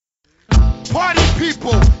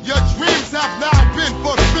people, your dreams have now been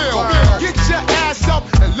fulfilled. Get your ass up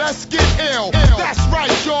and let's get ill. That's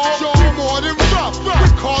right, y'all. We more than rough.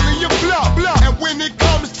 We're calling you bluff. And when it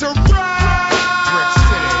comes to rhyme,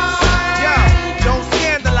 yo, don't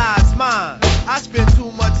scandalize mine. I spend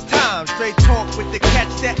too much time straight talk with the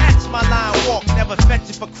cats that ask my line walk. Never fetch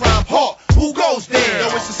it for crime. Hawk, who goes there?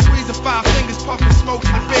 Yo, it's a squeeze of 5 fingers puffing smoke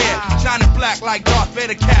in the bed. Shining black like Darth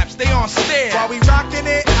Vader caps. They on stare. While we rockin'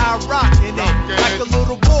 it, I rockin' it. Like a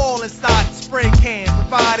little ball inside the spray can.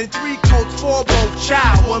 Providing 3 coats for both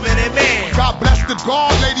child, woman, and man. God bless the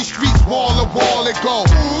guard, lady streets wall to wall it go.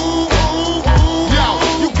 Ooh, ooh, ooh. Yo,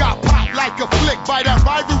 you got popped like a flick by that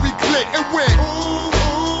rivalry click and went. Ooh,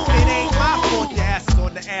 ooh. It ain't my fault your ass is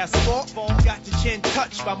on the asphalt. Got your chin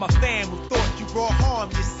touched by my fam who thought you brought harm.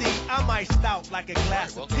 You see, I'm iced out like a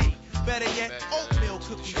glass of tea. Better yet, oatmeal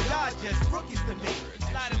cookies. Y'all just rookies to me.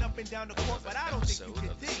 Sliding up and down the court, but I don't think you can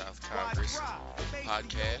The dig. South Congress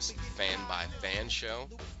podcast, Fan by Fan show.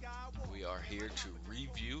 We are here to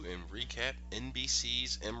review and recap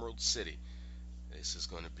NBC's Emerald City. This is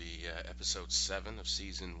going to be episode 7 of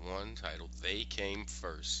season 1, titled They Came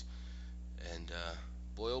First. And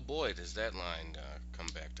boy oh boy, does that line come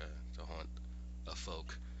back to haunt a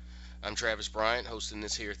folk. I'm Travis Bryant, hosting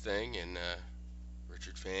this here thing, and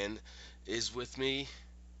Richard Fan is with me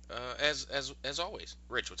as always.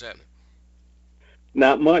 Rich, what's happening?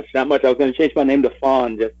 Not much. I was going to change my name to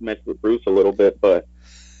Fawn just to mess with Bruce a little bit, but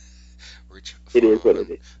Rich it is what it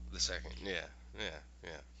is. The second, yeah.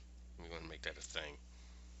 We're going to make that a thing.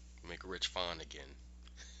 Make Rich Fawn again.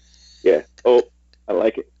 Yeah. Oh, I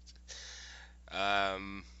like it.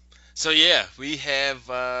 So yeah, we have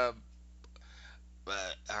our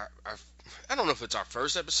I don't know if it's our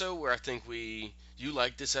first episode where I think you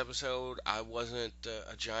liked this episode. I wasn't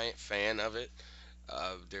a giant fan of it.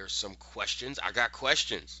 There's some questions. I got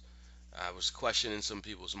questions. I was questioning some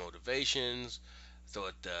people's motivations.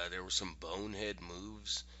 Thought there were some bonehead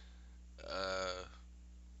moves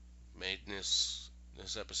made in this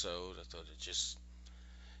episode. I thought it just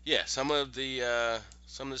some of the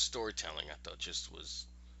storytelling I thought just was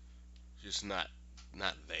just not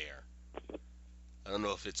there. I don't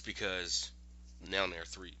know if it's because now there are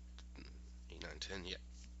 3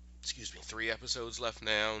 episodes left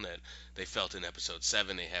now, and that they felt in episode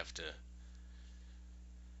 7 they have to.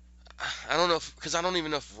 I don't know because I don't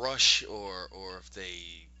even know if rush or if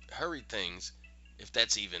they hurried things, if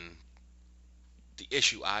that's even the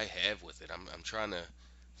issue I have with it. I'm trying to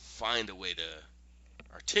find a way to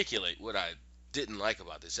articulate what I didn't like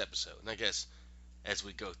about this episode, and I guess as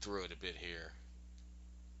we go through it a bit here,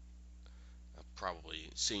 I'll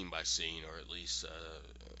probably scene by scene, or at least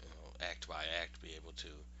act by act, be able to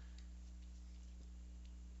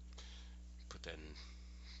put that in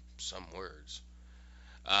some words.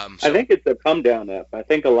 I think it's a come down up. I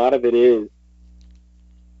think a lot of it is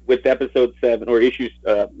with episode 7 or issue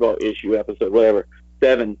episode, whatever,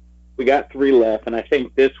 7. We got 3 left, and I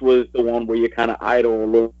think this was the one where you kind of idle a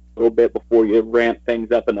little bit before you ramp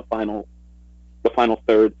things up in the final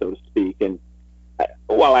third, so to speak. And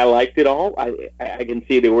while I liked it all, I can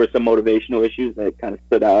see there were some motivational issues that kind of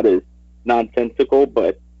stood out as nonsensical.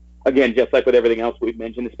 But again, just like with everything else we've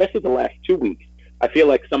mentioned, especially the last 2 weeks, I feel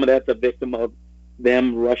like some of that's a victim of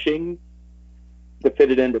them rushing to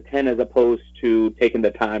fit it into 10 as opposed to taking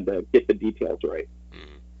the time to get the details right.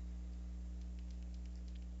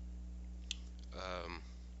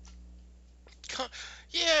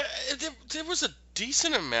 Yeah, there was a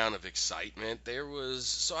decent amount of excitement. There was,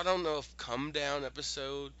 so I don't know if come down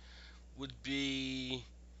episode would be,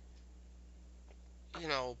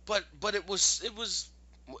 but it was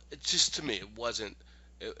just, to me it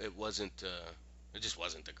just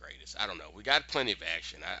wasn't the greatest. I don't know. We got plenty of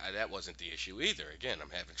action. That wasn't the issue either. Again, I'm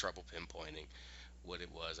having trouble pinpointing what it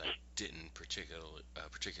was I didn't particularly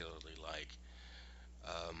like.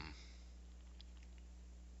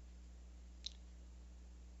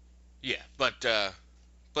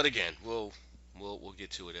 But again, we'll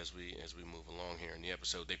get to it as we move along here in the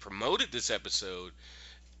episode. They promoted this episode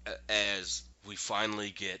as we finally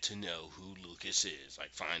get to know who Lucas is,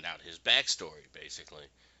 like find out his backstory, basically.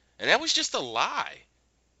 And that was just a lie.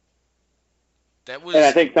 And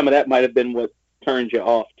I think some of that might have been what turned you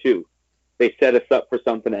off too. They set us up for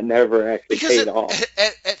something that never actually paid off.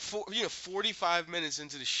 At 45 minutes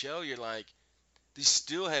into the show, you're like, they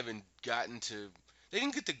still haven't gotten to. They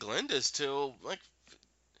didn't get to Glenda's till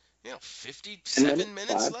 57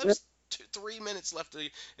 minutes left. 3 minutes left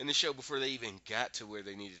in the show before they even got to where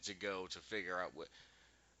they needed to go to figure out what.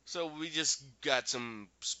 So we just got some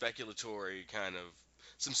speculatory kind of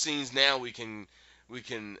some scenes now we can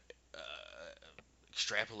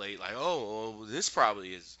extrapolate like, oh, well, this probably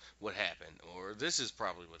is what happened, or this is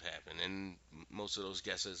probably what happened, and most of those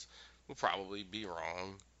guesses will probably be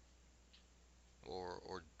wrong, or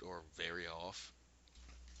very off.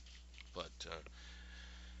 But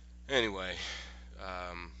anyway,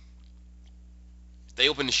 um, they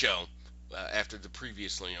opened the show after the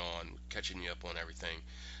previously on, catching you up on everything.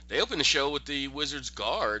 They opened the show with the Wizards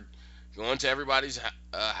guard going to everybody's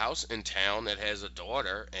house in town that has a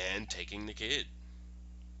daughter and taking the kid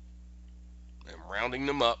and rounding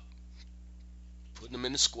them up, putting them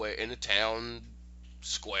in the square, in the town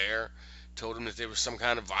square. Told them that there was some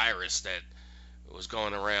kind of virus that was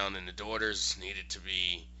going around, and the daughters needed to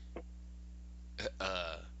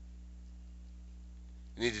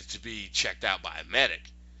be checked out by a medic.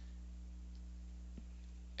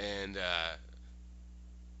 And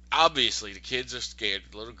obviously the kids are scared,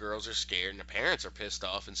 the little girls are scared, and the parents are pissed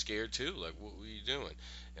off and scared too. Like, what were you doing?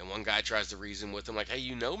 And one guy tries to reason with him, like, hey,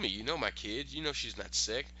 you know me, you know my kid, you know she's not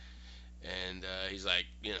sick. And he's like,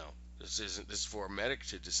 this is for a medic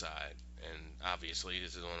to decide. And obviously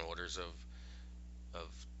this is on orders of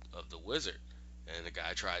the wizard. And the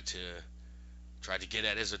guy tried to get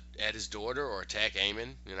at his daughter or attack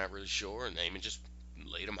Aemon. You're not really sure, and Aemon just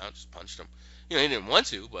laid him out, just punched him. He didn't want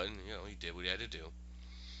to, but he did what he had to do.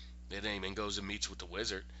 Then Aemon goes and meets with the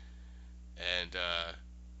wizard, and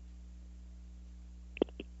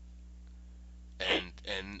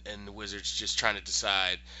the wizard's just trying to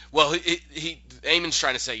decide. Well, Aemon's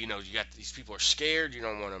trying to say, you got these people are scared. You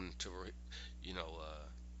don't want them to, you don't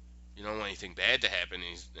want anything bad to happen.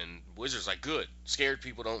 And wizard's like, good. Scared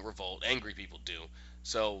people don't revolt. Angry people do.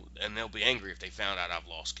 So, and they'll be angry if they found out I've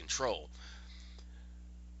lost control.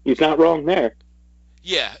 He's not wrong there.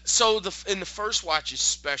 Yeah. So in the first watch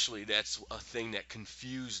especially, that's a thing that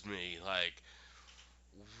confused me. Like,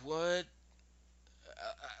 what?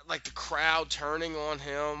 Like the crowd turning on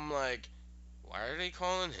him. Like, why are they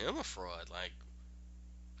calling him a fraud? Like,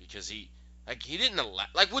 because he didn't allow.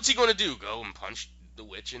 Like, what's he gonna do? Go and punch the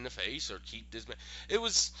witch in the face or keep this man? It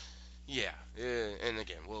was, yeah. And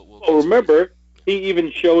again, we'll remember, he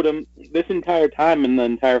even showed him this entire time in the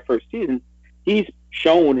entire first season. He's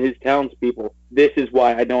shown his townspeople, this is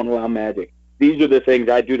why I don't allow magic. These are the things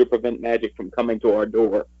I do to prevent magic from coming to our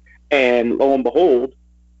door. And lo and behold,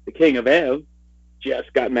 the King of Ev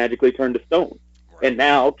just got magically turned to stone. Right. And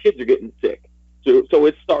now kids are getting sick. So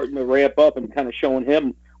it's starting to ramp up and kind of showing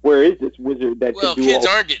him, where is this wizard that could do kids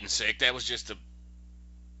aren't getting sick. That was just a...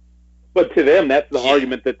 But to them, that's the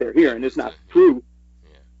argument that they're hearing. It's not true.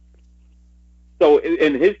 Yeah. So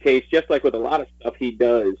in his case, just like with a lot of stuff he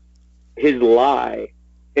does, his lie,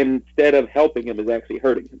 instead of helping him, is actually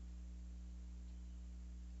hurting him.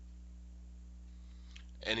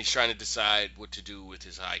 And he's trying to decide what to do with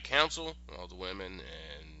his High Council, all the women,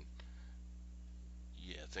 and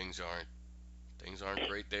yeah, things aren't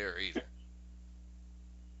great there either.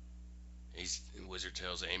 The wizard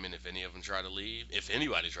tells Aemon, if any of them try to leave, if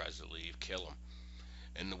anybody tries to leave, kill them.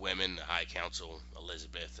 And the women, the High Council,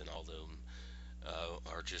 Elizabeth, and all them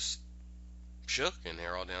are just shook, and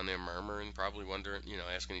they're all down there murmuring, probably wondering,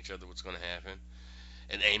 asking each other what's going to happen.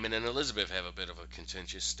 And Aemon and Elizabeth have a bit of a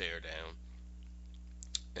contentious stare down.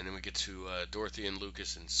 And then we get to Dorothy and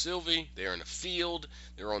Lucas and Sylvie. They're in a field.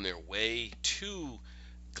 They're on their way to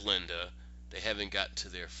Glenda. They haven't gotten to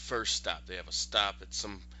their first stop. They have a stop at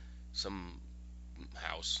some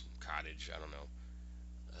house, cottage, I don't know.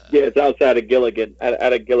 Yeah, it's outside of Gilligan,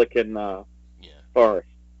 at a Gilligan forest.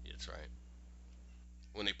 That's right.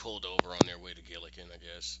 When they pulled over on their way to Gilligan, I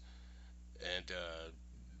guess. And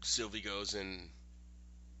Sylvie goes and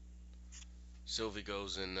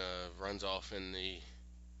runs off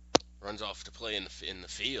to play in the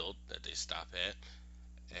field that they stop at.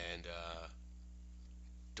 And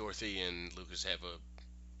Dorothy and Lucas have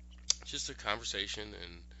just a conversation,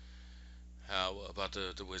 and how about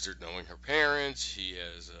the wizard knowing her parents. She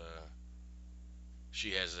has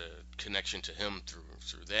a connection to him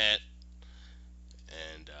through that,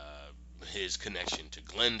 and his connection to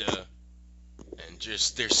Glenda, and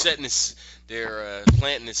just they're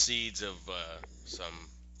planting the seeds of some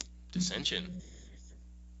dissension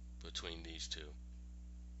between these two.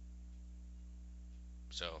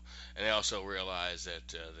 So, and they also realize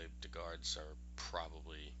that the guards are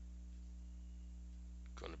probably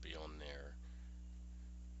going to be on there.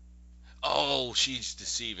 Oh, she's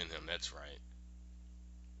deceiving him. That's right.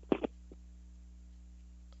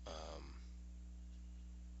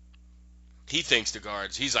 He thinks the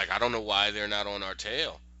guards. He's like, I don't know why they're not on our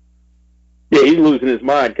tail. Yeah, he's losing his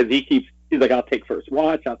mind because he's like, I'll take first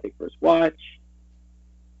watch.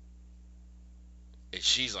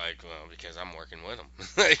 she's like, well, because I'm working with him,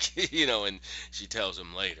 like, and she tells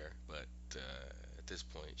him later, but at this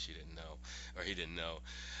point she didn't know, or he didn't know.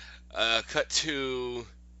 Cut to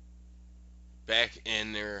back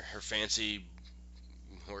in her fancy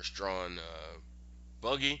horse-drawn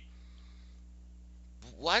buggy.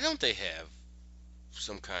 Why don't they have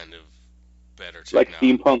some kind of better technology? Like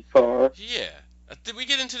steampunk car? Yeah. Did we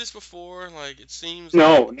get into this before? Like, it seems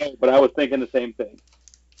No, but I was thinking the same thing.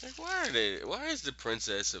 Like, why is the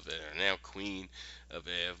princess of Ev, now queen of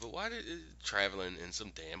Ev, but why did traveling in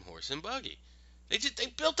some damn horse and buggy? They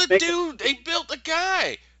built a dude. They built a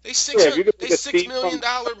guy. They $6 million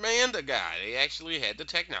manned guy. They actually had the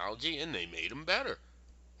technology and they made him better,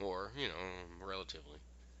 or relatively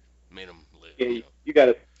made him live. Yeah, you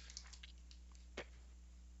gotta.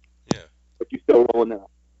 Yeah. But you still rolling a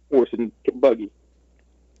horse and buggy.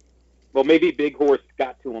 Well, maybe Big Horse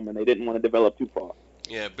got to him and they didn't want to develop too far.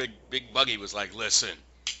 Yeah, Big Buggy was like, listen,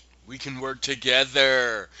 we can work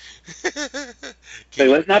together. Say,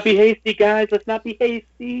 let's not be hasty, guys. Let's not be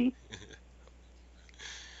hasty.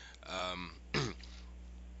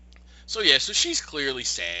 So she's clearly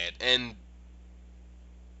sad, and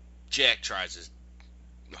Jack tries his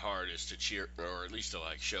hardest to cheer, or at least to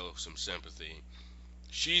like show some sympathy.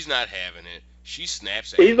 She's not having it. She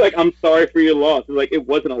snaps at him. He's like, I'm sorry for your loss. He's like, it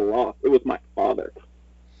wasn't a loss. It was my father.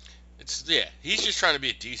 He's just trying to be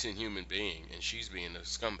a decent human being, and she's being a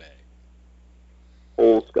scumbag.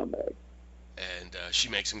 Old scumbag. And she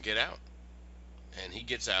makes him get out, and he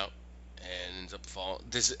gets out and ends up falling.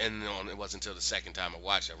 It wasn't until the second time I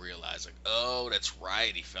watched I realized, like, oh, that's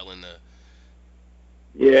right, he fell in the.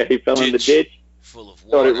 Yeah, he fell in the ditch. Full of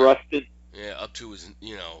water. Started rusting. Yeah, up to his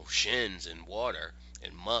shins in water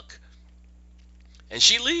and muck. And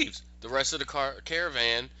she leaves. The rest of the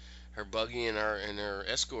caravan, her buggy and her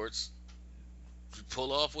escorts,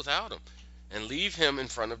 pull off without him and leave him in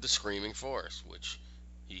front of the screaming forest, which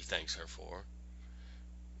he thanks her for.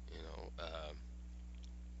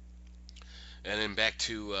 And then back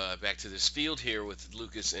to this field here with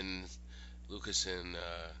Lucas and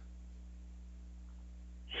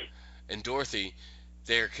Dorothy.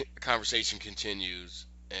 Their conversation continues,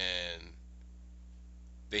 and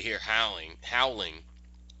they hear howling.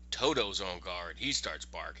 Toto's on guard. He starts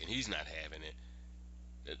barking. He's not having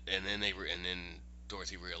it. And then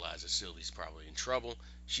Dorothy realizes Sylvie's probably in trouble.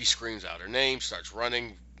 She screams out her name, starts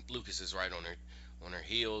running. Lucas is right on her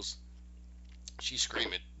heels. She's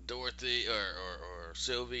screaming, Dorothy or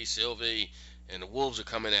Sylvie, and the wolves are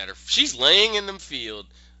coming at her. She's laying in the field,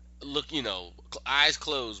 eyes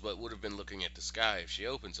closed, but would have been looking at the sky if she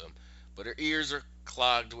opens them. But her ears are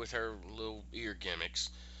clogged with her little ear gimmicks,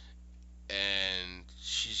 and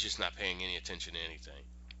she's just not paying any attention to anything.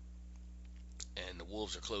 And the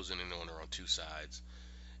wolves are closing in on her on two sides,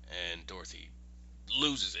 and Dorothy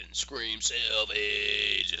loses it and screams,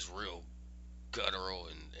 Sylvie, just real guttural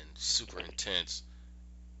and super intense.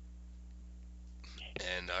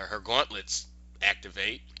 And her gauntlets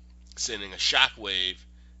activate, sending a shockwave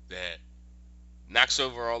that knocks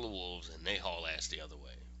over all the wolves, and they haul ass the other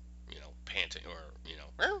way, panting, or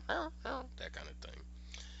that kind of thing.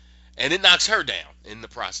 And it knocks her down in the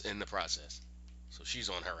process. So she's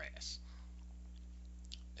on her ass.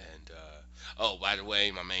 And by the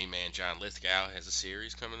way, my main man John Lithgow has a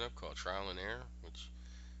series coming up called Trial and Error, which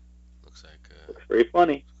looks like looks very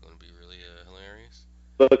funny. It's going to be really hilarious.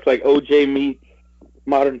 Looks like OJ meets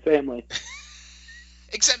Modern Family.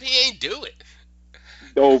 Except he ain't do it.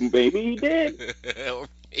 Oh, maybe he did.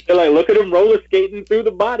 They're like, look at him roller skating through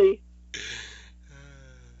the body.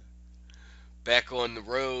 Back on the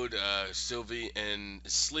road, Sylvie and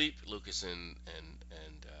asleep. Lucas and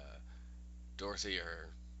Dorothy are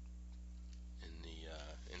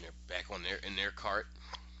in their cart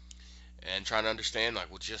and trying to understand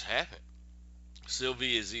like what just happened.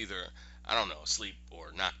 Sylvie is either, I don't know, asleep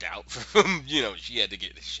or knocked out from she had to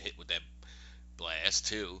get hit with that blast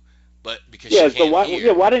too. But because she can't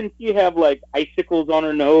hear. Why didn't she have like icicles on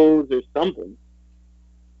her nose or something?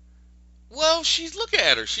 Well, look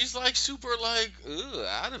at her. She's like super like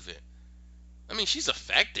out of it. I mean, she's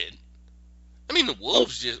affected. I mean, the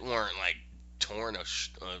wolves just weren't like torn and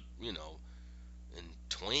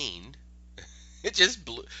twained. It just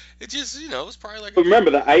blew. It just it was probably like. But remember,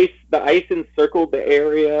 the ice encircled the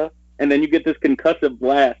area, and then you get this concussive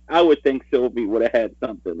blast. I would think Sylvie would have had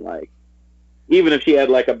something like, even if she had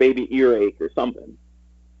like a baby earache or something.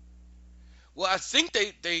 Well, I think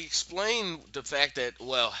they explain the fact that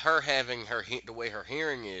her having the way her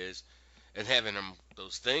hearing is, and having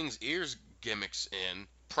those ears gimmicks in,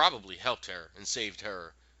 probably helped her and saved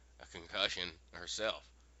her a concussion herself.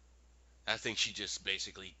 I think she just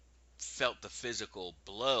basically felt the physical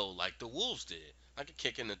blow like the Wolves did, like a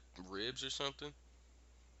kick in the ribs or something.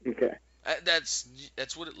 Okay. That's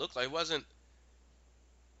what it looked like. It wasn't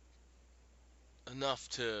enough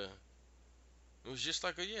to. It was just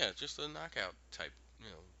like just a knockout type,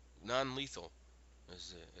 non-lethal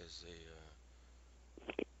as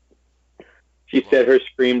She said her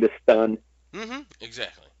scream to stun.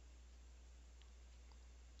 Exactly.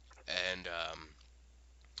 And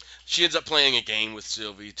she ends up playing a game with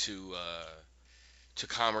Sylvie to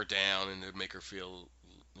calm her down and to make her feel,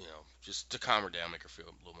 just to calm her down, make her feel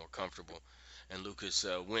a little more comfortable. And Lucas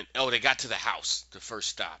went. Oh, they got to the house, the first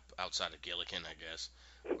stop outside of Gilligan, I guess,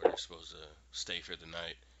 where they're supposed to stay for the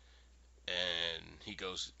night. And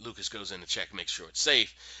Lucas goes in to check, make sure it's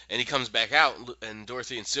safe, and he comes back out, and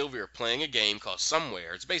Dorothy and Sylvie are playing a game called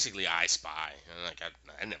Somewhere. It's basically I Spy. And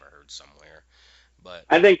I never heard Somewhere, but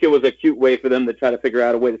I think it was a cute way for them to try to figure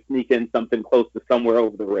out a way to sneak in something close to Somewhere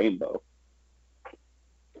Over the Rainbow.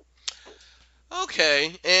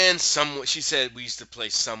 Okay, and she said we used to play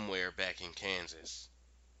Somewhere back in Kansas.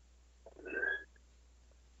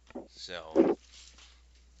 So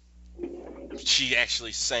she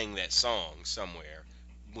actually sang that song Somewhere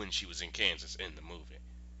when she was in Kansas in the movie.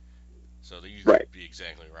 So you could be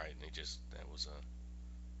exactly right. And that was a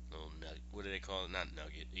little nugget. What do they call it? Not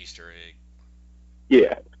nugget, Easter egg.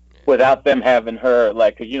 Yeah. Without them having her,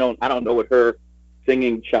 like, cause I don't know what her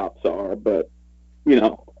singing chops are, but this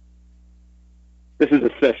is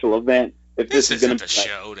a special event. If this isn't a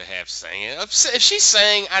show to have singing. If she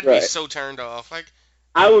sang, I'd be so turned off. Like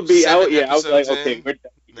I would be. I was like, okay, we're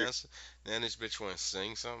done here. Then this bitch wants to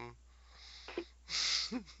sing something.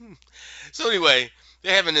 So anyway,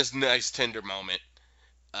 they're having this nice tender moment.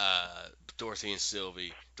 Dorothy and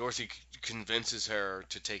Sylvie. Dorothy convinces her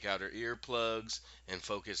to take out her earplugs and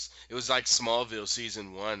focus. It was like Smallville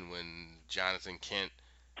season 1 when Jonathan Kent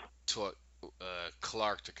taught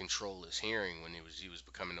Clark to control his hearing when he was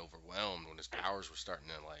becoming overwhelmed, when his powers were starting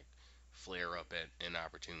to like flare up at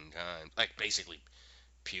inopportune times, like basically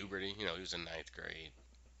puberty. He was in 9th grade.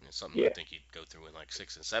 Something I think he'd go through in like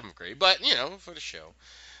 6th and 7th grade, but for the show,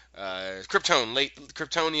 Kryptonian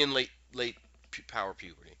late power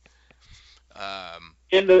puberty.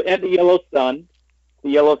 And the yellow sun. The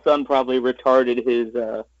yellow sun probably retarded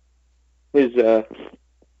his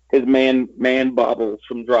man bobbles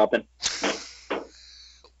from dropping.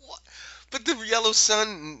 What? But the yellow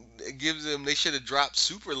sun gives them. They should have dropped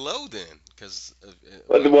super low then, because.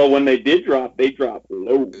 Well, when they did drop, they dropped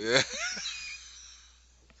low. Yeah.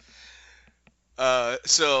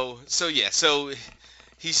 So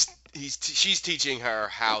she's teaching her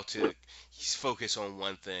how to focus on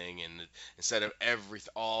one thing, and instead of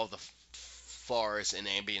all the forest and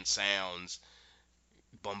ambient sounds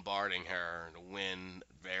bombarding her, the wind,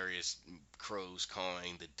 various crows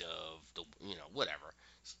cawing, the dove, whatever.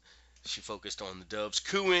 She focused on the doves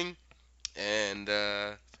cooing, and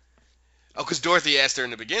because Dorothy asked her in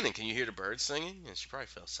the beginning, "Can you hear the birds singing?" And she probably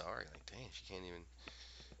felt sorry, like, damn, she can't even.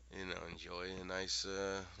 Enjoy a nice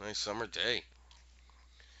summer day.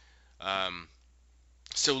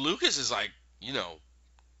 So Lucas is like, yo,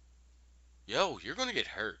 you're gonna get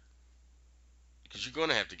hurt because you're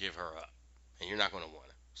gonna have to give her up, and you're not gonna want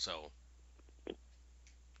it. So,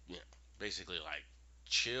 basically like,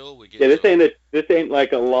 chill. This ain't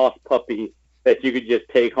like a lost puppy that you could just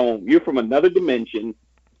take home. You're from another dimension,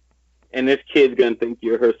 and this kid's gonna think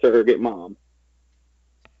you're her surrogate mom.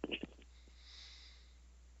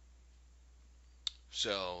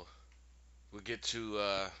 So we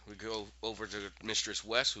go over to Mistress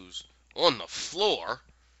West, who's on the floor,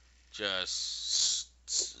 just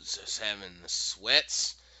having the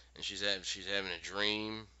sweats, and she's having a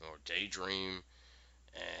dream or daydream,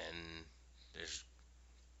 and there's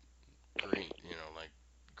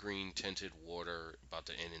green tinted water about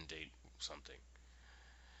to inundate something,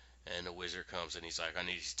 and the wizard comes and he's like,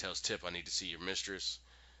 he tells Tip, I need to see your mistress.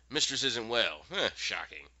 Mistress isn't well.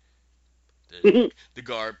 Shocking. The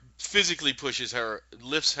guard physically pushes her,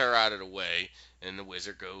 lifts her out of the way, and the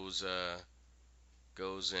wizard goes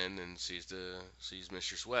in and sees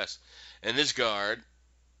Mistress West. And this guard,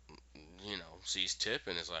 sees Tip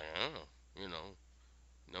and is like, oh,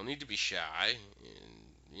 no need to be shy. And,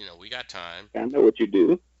 we got time. I know what you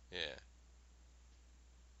do. Yeah.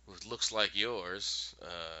 With looks like yours,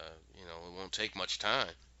 it won't take much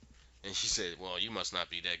time. And she said, well, you must not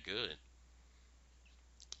be that good.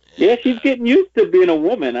 And, yeah, she's getting used to being a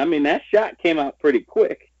woman. I mean, that shot came out pretty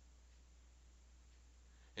quick.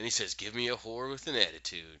 And he says, give me a whore with an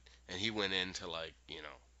attitude. And he went in to,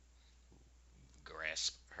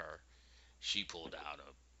 grasp her. She pulled out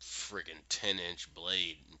a friggin' 10-inch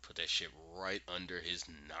blade and put that shit right under his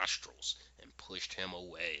nostrils and pushed him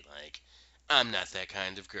away like, I'm not that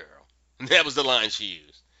kind of girl. And that was the line she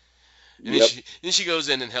used. And Yep. then she goes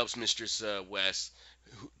in and helps Mistress West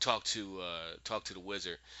talk to the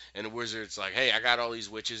wizard. And the wizard's like, hey, I got all these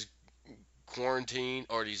witches quarantined,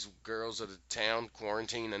 or these girls of the town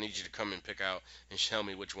quarantined. I need you to come and pick out and tell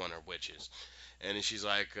me which one are witches. And then she's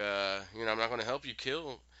like, I'm not going to help you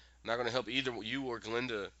kill. I'm not going to help either you or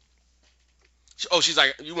Glinda. She's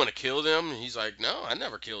like, you want to kill them? And he's like, no, I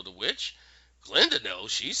never killed a witch. Glinda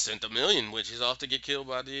knows. She sent 1,000,000 witches off to get killed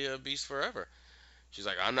by the beast forever. She's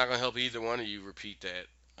like, I'm not going to help either one of you repeat that.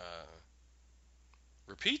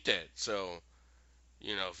 So,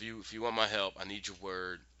 if you want my help, I need your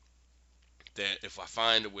word that if I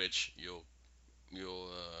find a witch, you'll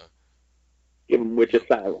give them witch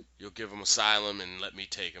asylum. You'll give them asylum and let me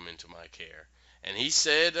take them into my care. And he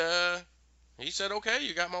said, okay,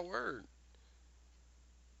 you got my word.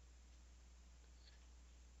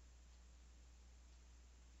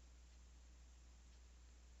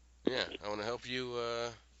 Yeah, I want to help you.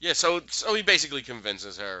 So he basically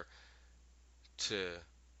convinces her to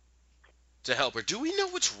help her. Do we know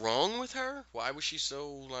what's wrong with her? Why was she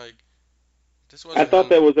so like? I thought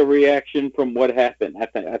that was a reaction from what happened. I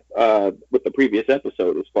think with the previous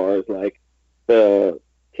episode, as far as like the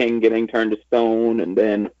king getting turned to stone, and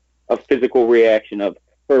then a physical reaction of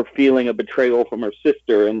her feeling a betrayal from her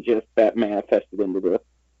sister, and just that manifested into the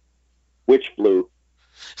witch flu.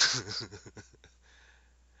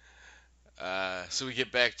 So we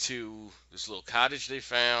get back to this little cottage they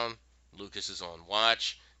found. Lucas is on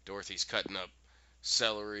watch. Dorothy's cutting up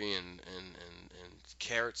celery and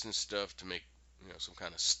carrots and stuff to make some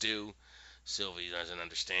kind of stew. Sylvie doesn't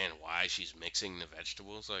understand why she's mixing the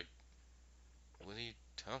vegetables. Like, what are you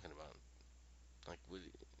talking about? Like,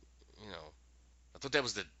 I thought that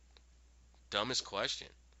was the dumbest question.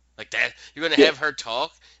 Like that, you're gonna have her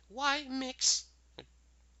talk? Why mix?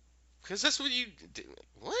 Because that's what you do.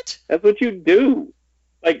 What? That's what you do.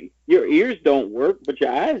 Like, your ears don't work, but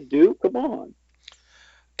your eyes do. Come on.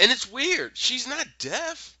 And it's weird. She's not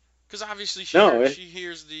deaf. Because obviously she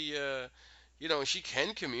hears the, she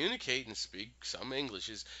can communicate and speak some English.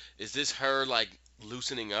 Is this her, like,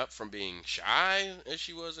 loosening up from being shy as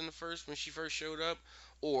she was when she first showed up?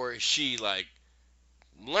 Or is she, like,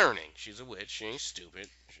 learning? She's a witch. She ain't stupid.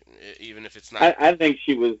 Even if it's not. I think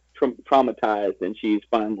she was traumatized, and she's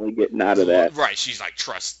finally getting out of that. Right. She's like,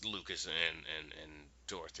 trust Lucas and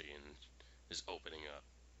Dorothy, and is opening up.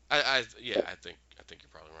 I think you're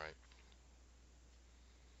probably right.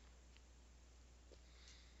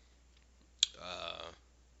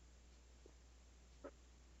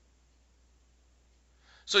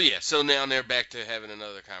 So now they're back to having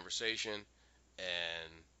another conversation,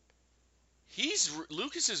 and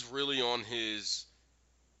Lucas is really on his,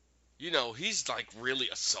 he's like really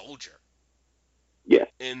a soldier. Yeah.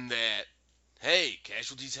 In that, hey,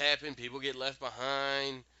 casualties happen, people get left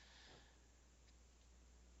behind,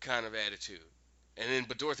 kind of attitude.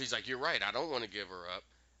 But Dorothy's like, you're right, I don't want to give her up.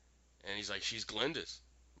 And he's like, she's Glinda's.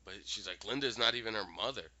 But she's like, Glinda's not even her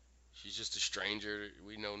mother. She's just a stranger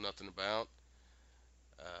we know nothing about.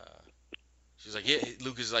 She's like, yeah.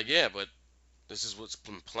 Lucas is like, yeah, but this is what's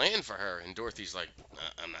been planned for her. And Dorothy's like,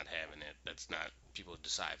 I'm not having it. That's not, people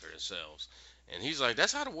decide for themselves. And he's like,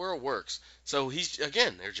 that's how the world works. So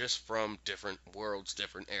they're just from different worlds,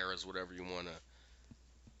 different eras, whatever you want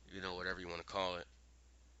to call it.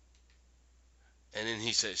 And then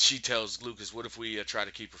she tells Lucas, what if we try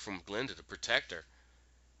to keep her from Glinda to protect her?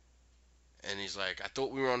 And he's like, I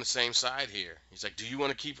thought we were on the same side here. He's like, do you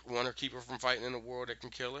want to keep her from fighting in a war that can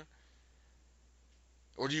kill her?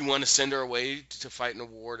 Or do you want to send her away to fight in a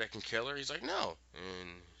war that can kill her? He's like, no. And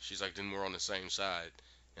she's like, then we're on the same side.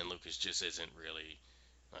 And Lucas just isn't really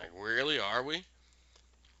like, really, are we?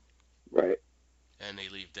 Right. And they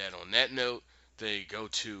leave that on that note. They go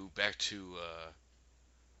back to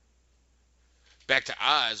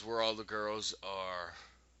Oz, where all the girls are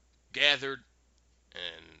gathered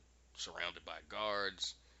and surrounded by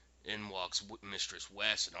guards. In walks Mistress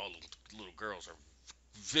West, and all the little girls are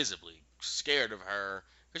visibly scared of her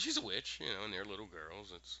because she's a witch, and they're little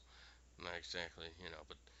girls. It's not exactly,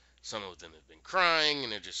 but some of them have been crying,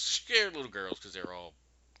 and they're just scared little girls because they're all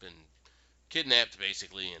been kidnapped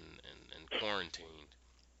basically and quarantined.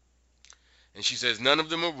 And she says none of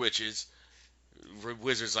them are witches.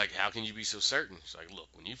 Wizard's like, how can you be so certain? She's like, look,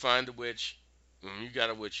 when you find a witch, when you got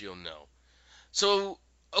a witch, you'll know. So,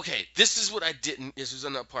 okay, this was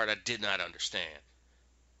another part I did not understand.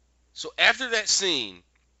 So after that scene,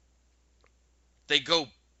 they go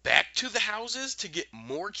back to the houses to get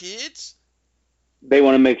more kids? They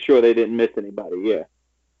want to make sure they didn't miss anybody. Yeah.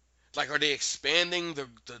 Like, are they expanding the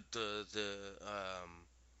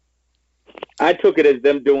I took it as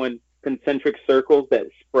them doing concentric circles that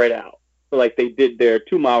spread out. So like they did their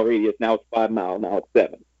 2 mile radius, now it's 5 mile, now it's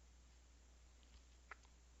 7.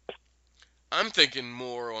 I'm thinking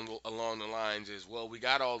more along the lines is, well, we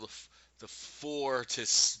got all the 4 to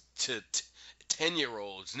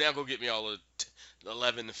 10-year-olds. Now go get me all the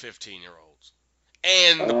 11 to 15-year-olds.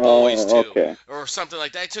 And the boys too, okay. Or something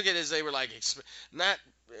like that. I took it as they were like, not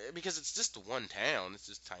because it's just one town. It's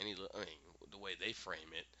just tiny. I mean, the way they frame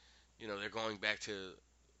it, they're going back to,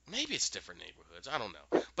 maybe it's different neighborhoods. I don't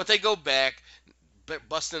know, but they go back,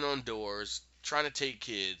 busting on doors, trying to take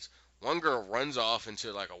kids. One girl runs off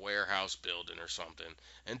into like a warehouse building or something,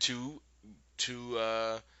 and two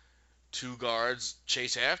guards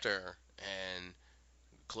chase after her and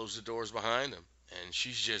close the doors behind them. And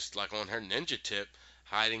she's just like on her ninja tip,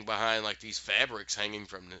 hiding behind like these fabrics hanging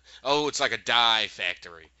from it's like a dye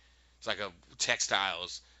factory. It's like a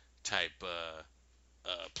textiles type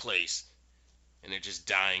place, and they're just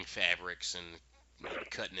dyeing fabrics and maybe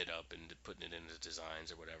cutting it up and putting it into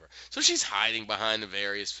designs or whatever. So she's hiding behind the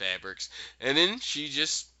various fabrics, and then she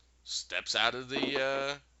just steps out of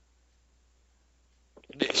the.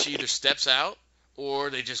 She either steps out, or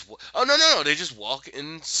they just. Oh no! They just walk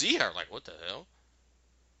and see her. Like, what the hell?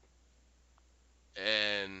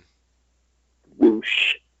 And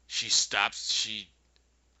whoosh. She stops. She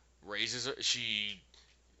raises her. She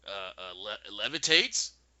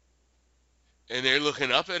levitates, and they're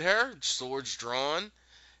looking up at her, swords drawn.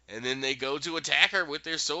 And then they go to attack her with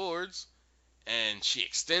their swords, and she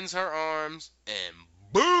extends her arms, and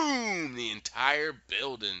boom! The entire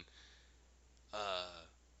building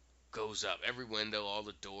goes up. Every window, all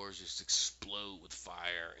the doors just explode with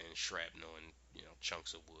fire and shrapnel and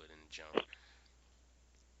chunks of wood and junk.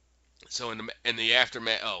 So in the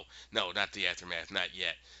aftermath, no, not the aftermath, not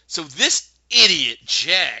yet. So this idiot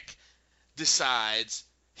Jack decides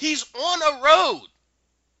he's on a road.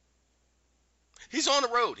 He's on the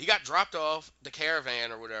road. He got dropped off the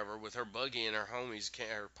caravan or whatever with her buggy and her homies,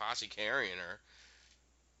 her posse carrying her.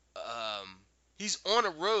 He's on a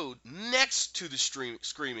road next to the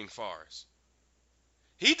Screaming Forest.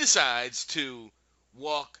 He decides to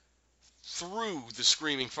walk through the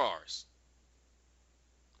Screaming Forest.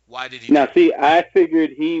 Why did he? Now, see, I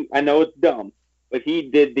figured I know it's dumb, but he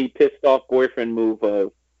did the pissed off boyfriend move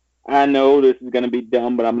of, I know this is going to be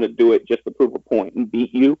dumb, but I'm going to do it just to prove a point and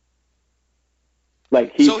beat you.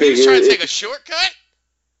 Like he was trying to take a shortcut?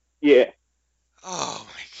 Yeah. Oh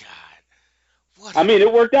my God. What? I mean,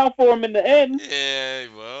 it worked out for him in the end. Yeah,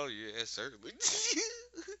 well, yeah, certainly.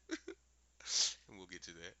 We'll get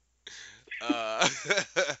to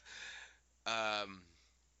that.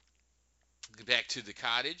 Back to the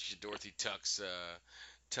cottage. Dorothy tucks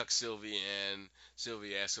Sylvie in.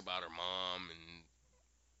 Sylvie asks about her mom, and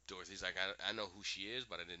Dorothy's like, I know who she is,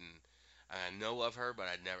 but I know of her, but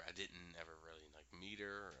I didn't ever really like meet her,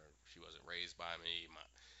 or she wasn't raised by me.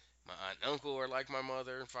 My aunt and uncle are like my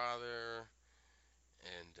mother and father,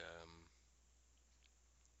 and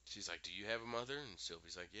she's like, do you have a mother? And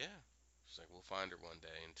Sylvie's like, yeah. She's like, we'll find her one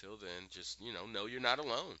day. Until then, just know you're not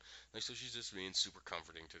alone. Like, so she's just being super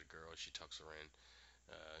comforting to the girl as she tucks her in,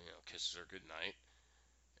 kisses her good night,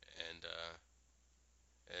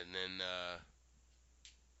 and then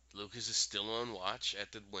Lucas is still on watch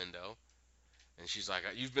at the window. And she's like,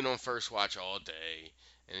 you've been on first watch all day.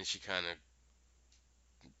 And then she kind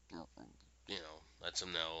of, lets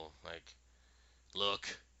him know, like, look,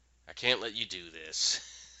 I can't let you do this.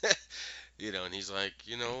 And he's like,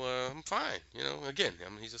 I'm fine. Again, I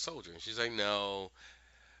mean, he's a soldier. And she's like, no,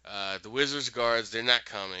 the Wizard's guards, they're not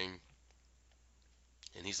coming.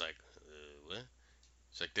 And he's like, what?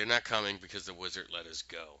 She's like, they're not coming because the Wizard let us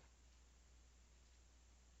go.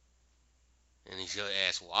 And he's going to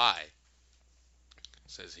ask why.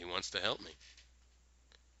 Says he wants to help me.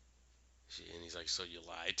 And he's like, so you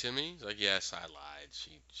lied to me? He's like, yes, I lied.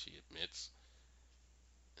 She admits.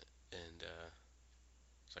 And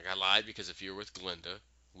it's like, I lied because if you're with Glinda,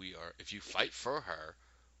 if you fight for her,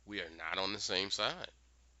 we are not on the same side.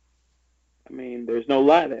 I mean, there's no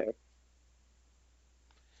lie there.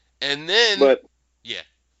 And then, yeah.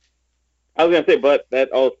 I was going to say, but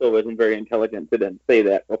that also isn't very intelligent to then say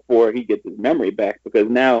that before he gets his memory back, because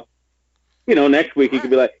now, next week he could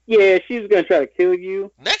be like, yeah, she's going to try to kill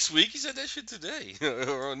you. Next week? He said that shit today,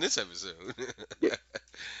 or on this episode. Yeah.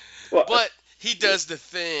 Well, but he does the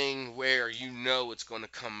thing where it's going to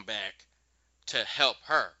come back to help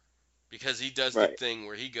her, because he does the thing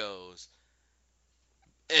where he goes,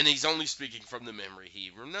 and he's only speaking from the memory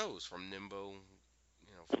he knows from Nimbo,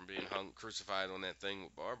 from being crucified on that thing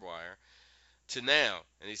with barbed wire, to now.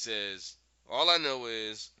 And he says, all I know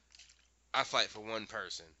is I fight for one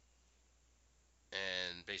person,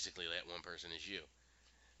 and basically that one person is you.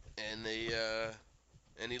 And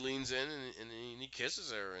and he leans in and he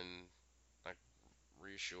kisses her and like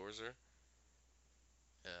reassures her.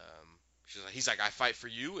 He's like, I fight for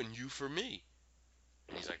you and you for me.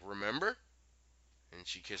 And he's like, remember? And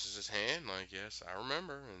she kisses his hand, like, yes, I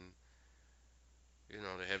remember. And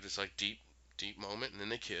they have this like deep moment, and then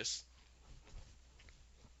they kiss.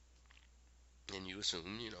 And you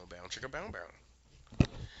assume, bow chicka bow bow.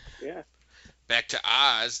 Yeah. Back to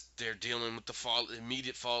Oz, they're dealing with the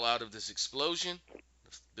immediate fallout of this explosion.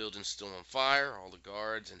 The building's still on fire. All the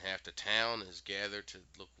guards and half the town is gathered to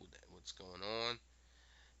look what's going on.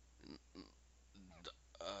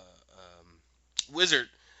 Wizard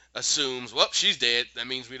assumes, well, she's dead. That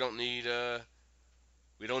means we don't need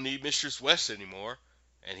Mistress West anymore.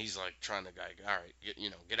 And he's like trying to all right,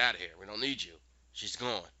 get out of here. We don't need you. She's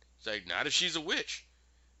gone. It's like, not if she's a witch.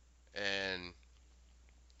 And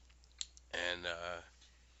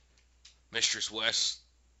Mistress West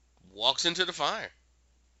walks into the fire.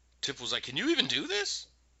 Tip was like, can you even do this?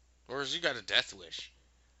 Or has you got a death wish?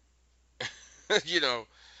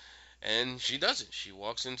 And she doesn't. She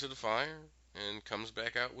walks into the fire and comes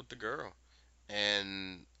back out with the girl.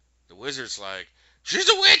 And the wizard's like, she's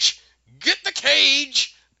a witch! Get the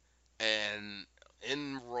cage! And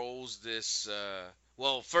in rolls this,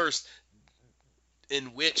 first,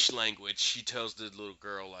 in witch language, she tells the little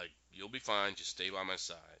girl, like, you'll be fine, just stay by my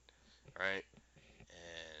side. Right?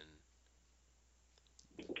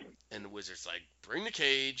 And the wizard's like, bring the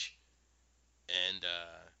cage. And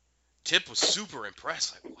Tip was super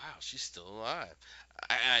impressed, like, wow, she's still alive.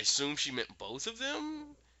 I assume she meant both of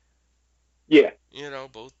them? Yeah.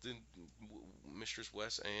 Both the Mistress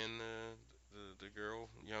West and the girl,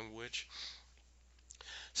 young witch.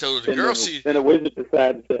 So the girl sees... Then the wizard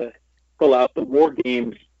decides to pull out the War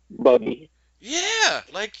Games buggy. Yeah,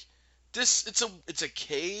 like, this, it's a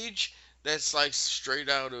cage that's, like, straight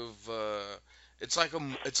out of, it's like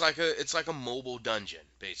a mobile dungeon,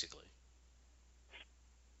 basically.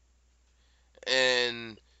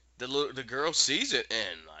 And the girl sees it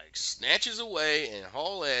and like snatches away and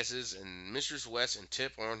haul asses, and Mistress West and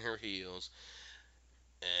Tip are on her heels,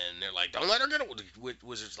 and they're like, don't let her get away. The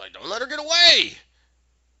wizard's like, don't let her get away.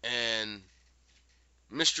 And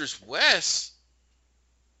Mistress West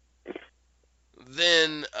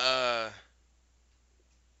then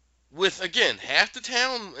with again half the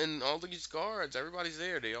town and all these guards, everybody's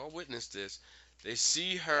there, they all witnessed this. They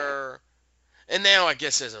see her. And now, I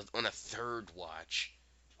guess, on a third watch,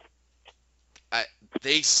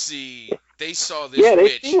 they saw this witch. Yeah,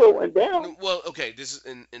 they see what went down. Well, okay, this is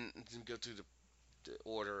and go through the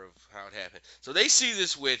order of how it happened. So they see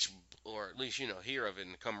this witch, or at least hear of it,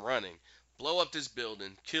 and come running, blow up this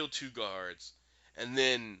building, kill 2 guards, and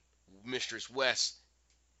then Mistress West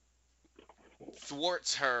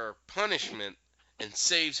thwarts her punishment and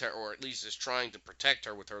saves her, or at least is trying to protect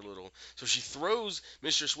her with her little... So she throws,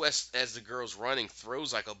 Mistress West, as the girl's running,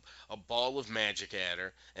 throws like a ball of magic at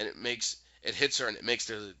her, and it hits her, and it makes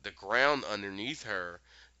the ground underneath her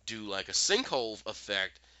do like a sinkhole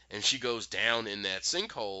effect, and she goes down in that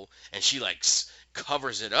sinkhole, and she like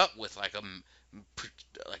covers it up with like a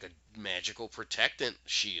magical protectant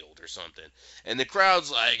shield or something. And the crowd's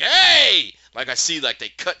like, hey! Like, I see, like, they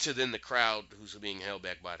cut to then the crowd who's being held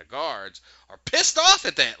back by the guards are pissed off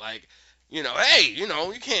at that. Like, hey, you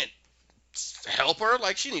can't help her.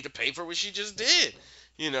 Like, she need to pay for what she just did.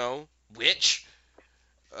 Witch.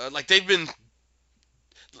 Like, they've been...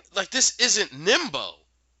 Like, this isn't Nimbo.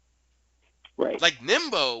 Right. Like,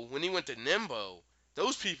 Nimbo, when he went to Nimbo,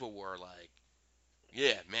 those people were like,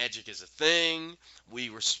 yeah, magic is a thing. We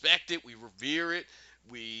respect it. We revere it.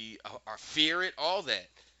 We fear it. All that.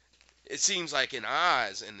 It seems like in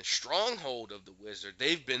Oz and the stronghold of the wizard,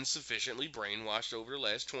 they've been sufficiently brainwashed over the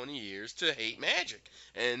last 20 years to hate magic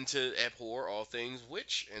and to abhor all things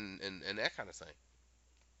witch and that kind of thing.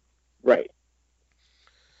 Right.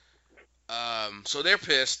 So they're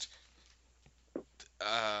pissed.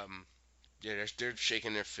 Yeah, they're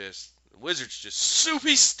shaking their fists. The wizard's just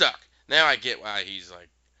soupy stuck. Now I get why he's like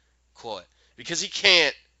caught, because he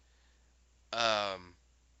can't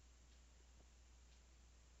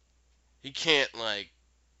like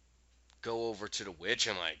go over to the witch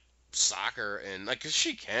and like sock her, and like, cause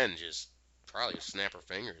she can just probably snap her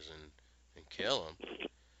fingers and kill him.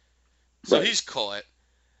 So right. He's caught.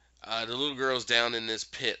 The little girl's down in this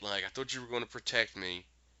pit, like, I thought you were going to protect me.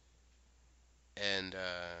 And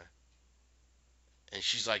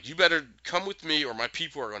she's like, you better come with me or my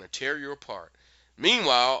people are going to tear you apart.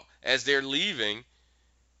 Meanwhile, as they're leaving,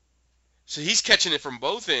 so he's catching it from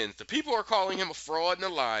both ends. The people are calling him a fraud and a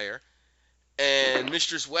liar. And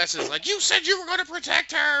Mistress West is like, you said you were going to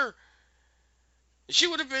protect her. She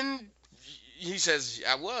would have been, he says,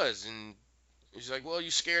 I was. And he's like, well,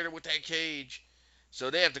 you scared her with that cage.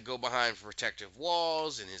 So they have to go behind protective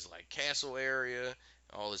walls in his like castle area.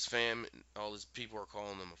 All his people are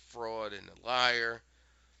calling him a fraud and a liar.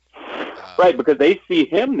 Right, because they see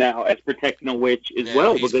him now as protecting a witch as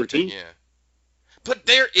well. Yeah. But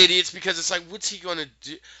they're idiots because it's like, what's he gonna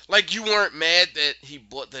do? Like, you weren't mad that she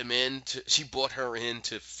brought her in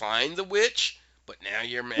to find the witch, but now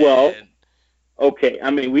you're mad. Well, okay,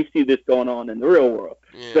 I mean, we see this going on in the real world.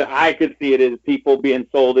 Yeah. So I could see it as people being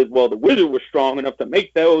sold as, well, the wizard was strong enough to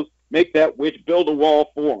make that witch build a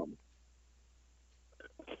wall for him.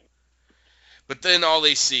 But then all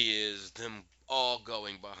they see is them all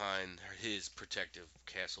going behind his protective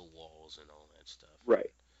castle walls and all that stuff.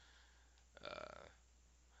 Right.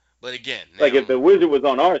 But again, like if the wizard was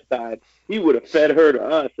on our side, he would have fed her to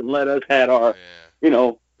us and let us had our,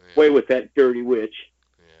 way with that dirty witch.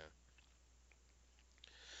 Yeah.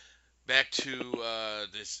 Back to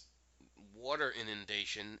this water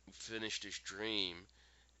inundation. Finished his dream,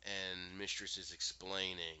 and Mistress is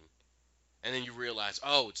explaining, and then you realize,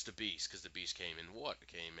 oh, it's the beast, because the beast came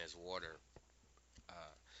as water,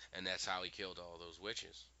 and that's how he killed all those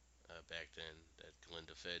witches back then that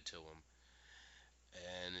Glinda fed to him.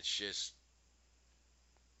 And it's just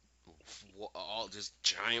all this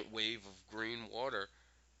giant wave of green water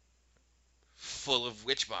full of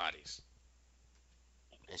witch bodies.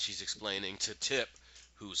 And she's explaining to Tip,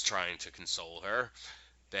 who's trying to console her,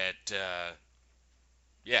 that,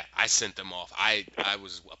 I sent them off. I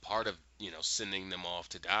was a part of, sending them off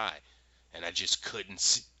to die. And I just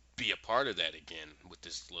couldn't be a part of that again with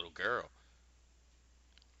this little girl.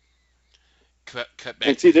 Cut back.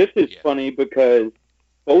 And see, this is funny because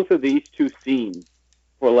both of these two scenes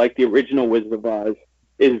for like the original Wizard of Oz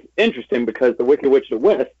is interesting because the Wicked Witch of the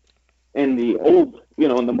West in the old,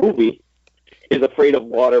 in the movie is afraid of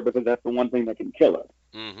water because that's the one thing that can kill her.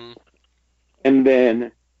 Mm-hmm. And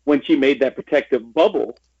then when she made that protective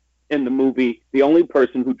bubble in the movie, the only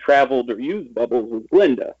person who traveled or used bubbles was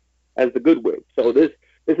Glinda as the good witch. So this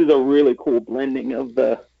is a really cool blending of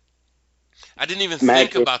the I didn't even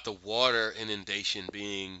think about the water inundation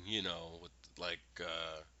being,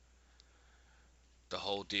 the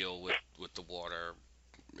whole deal with the water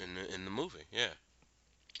in the movie. Yeah.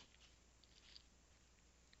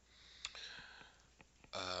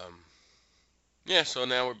 So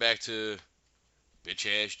now we're back to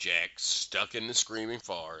bitch-ass Jack stuck in the screaming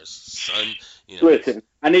forest. Son, Listen,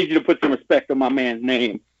 I need you to put some respect on my man's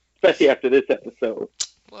name, especially after this episode.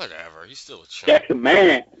 Whatever, he's still a chump. Jack's a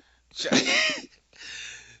man.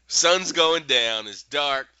 Sun's going down. It's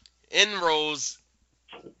dark. In rolls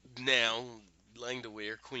now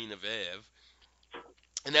Langdawere, Queen of Ev,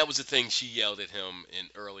 and that was the thing she yelled at him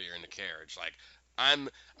earlier in the carriage. Like,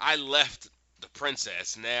 I left the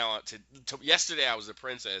princess. Now, yesterday I was the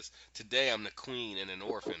princess. Today I'm the queen and an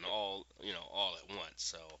orphan. All at once.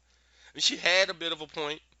 So, I mean, she had a bit of a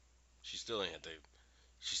point. She still had to.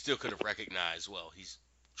 She still could have recognized. Well, he's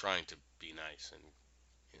trying to be nice and.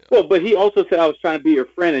 Well, but he also said I was trying to be your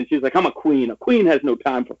friend, and she's like, I'm a queen. A queen has no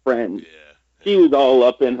time for friends. Yeah. She was all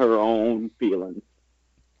up in her own feelings.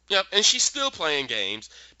 Yep, and she's still playing games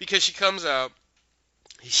because she comes out.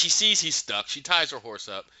 She sees he's stuck. She ties her horse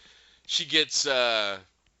up. She gets.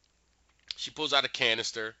 She pulls out a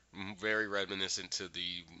canister, very reminiscent to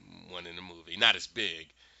the one in the movie. Not as big.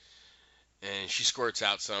 And she squirts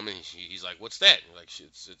out some, and he's like, "What's that?" Like,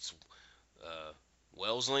 it's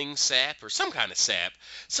Welsling sap or some kind of sap.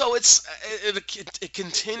 So it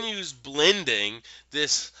continues blending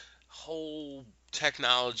this whole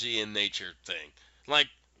technology and nature thing. Like,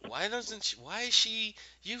 why is she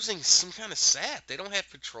using some kind of sap? They don't have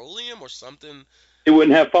petroleum or something. It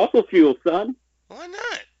wouldn't have fossil fuel, son. Why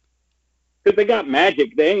not? Because they got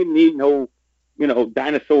magic. They ain't need no,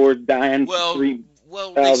 dinosaurs dying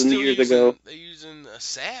 3,000 years ago. They're using a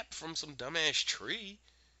sap from some dumbass tree.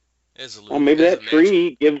 Well, maybe that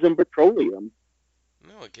tree gives them petroleum.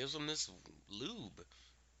 No, it gives them this lube.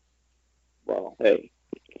 Well, hey.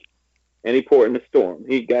 And he poured in the storm.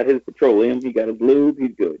 He got his petroleum. He got his lube.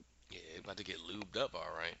 He's good. Yeah, about to get lubed up,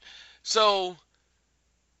 all right. So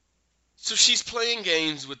she's playing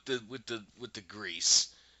games with the grease,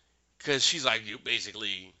 because she's like, you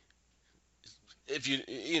basically, if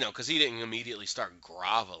because he didn't immediately start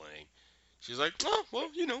groveling. She's like, oh, well,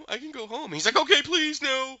 I can go home. He's like, okay, please,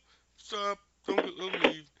 no. Stop. Don't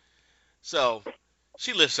leave. So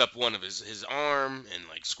she lifts up one of his arm and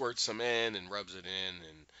like squirts some in and rubs it in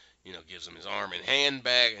and gives him his arm and hand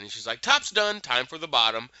back, and she's like, top's done, time for the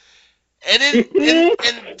bottom. And then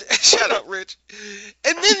and shut up, Rich.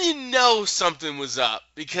 And then something was up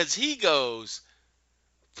because he goes,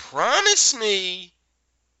 promise me.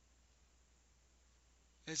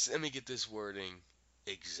 Let me get this wording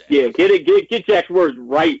exact. Yeah, get Jack's words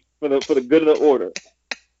right for the good of the order.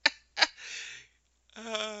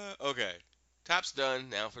 Okay. Top's done,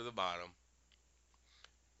 now for the bottom.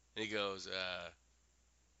 And he goes,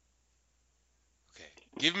 okay,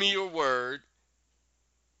 give me your word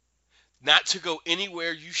not to go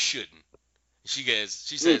anywhere you shouldn't. She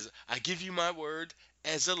says, I give you my word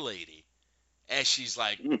as a lady. As she's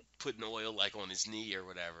like putting oil like on his knee or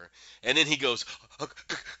whatever. And then he goes,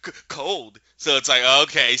 cold. So it's like,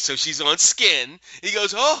 okay, so she's on skin. He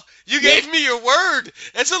goes, oh, you gave me your word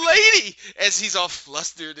as a lady. As he's all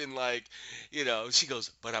flustered and like, she goes,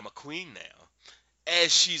 but I'm a queen now.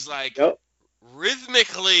 As she's like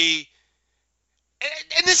rhythmically,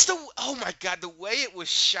 and it's oh my God, the way it was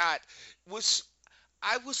shot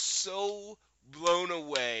I was so blown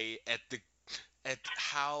away at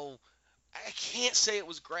how, I can't say it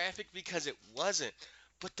was graphic because it wasn't,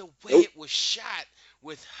 but the way it was shot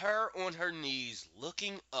with her on her knees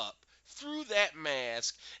looking up through that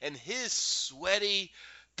mask and his sweaty,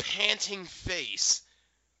 panting face.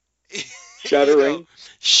 Shuddering.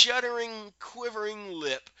 Shuddering, quivering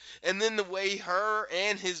lip. And then the way her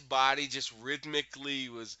and his body just rhythmically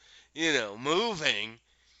was, moving.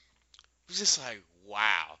 It was just like,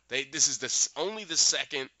 wow. This is only the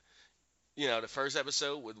second. The first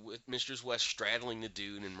episode with Mistress West straddling the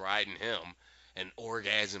dude and riding him and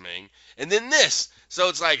orgasming. And then this. So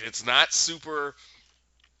it's like, it's not super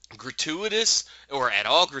gratuitous or at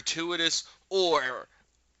all gratuitous or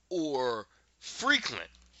frequent.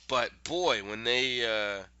 But boy, when they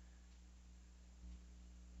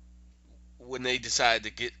decide to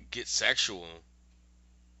get sexual,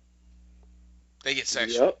 they get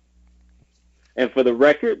sexual. Yep. And for the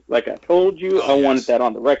record, like I told you, I wanted that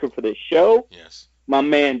on the record for this show. Yes. My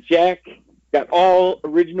man Jack got all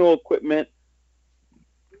original equipment.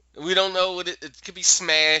 We don't know what it could be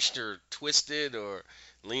smashed or twisted or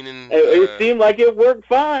leaning. It seemed like it worked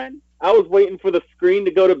fine. I was waiting for the screen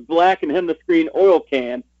to go to black and him to screen oil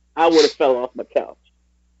can. I would have fell off my couch.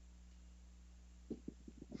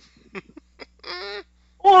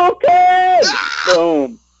 Okay.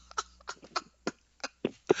 Boom.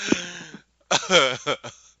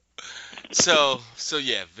 So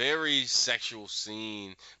yeah, very sexual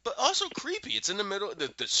scene, but also creepy. It's in the middle.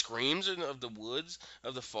 The screams of the woods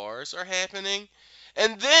of the forest are happening,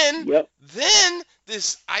 and then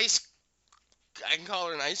this ice. I can call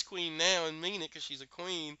her an ice queen now and mean it because she's a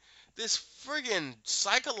queen. This friggin'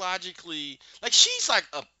 psychologically, like she's like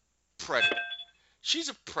a predator. She's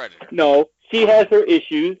a predator. No, she has her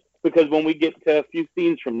issues because when we get to a few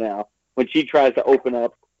scenes from now, when she tries to open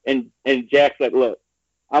up, and Jack's like, look,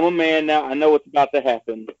 I'm a man now. I know what's about to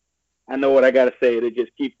happen. I know what I got to say to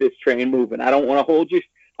just keep this train moving. I don't want to hold you.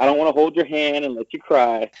 I don't want to hold your hand and let you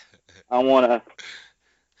cry. I want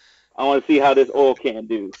to see how this oil can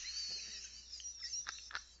do.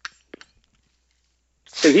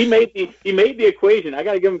 Because he made the equation. I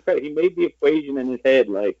got to give him credit. He made the equation in his head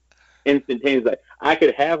like instantaneously. Like, I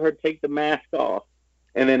could have her take the mask off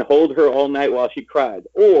and then hold her all night while she cried,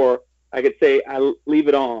 or I could say I leave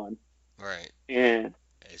it on. Right. And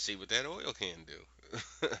see what that oil can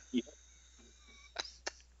do. Yeah.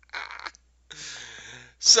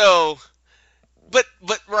 So, but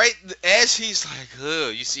right as he's like, oh,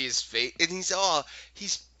 you see his face, and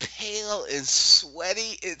he's pale and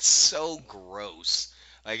sweaty. It's so gross.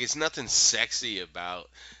 Like, it's nothing sexy about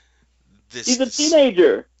this. He's a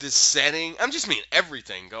teenager. This setting. I'm just mean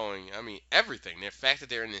everything going. I mean everything. The fact that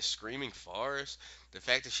they're in this screaming forest. The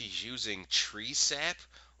fact that she's using tree sap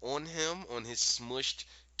on him, on his smushed,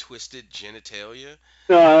 twisted genitalia.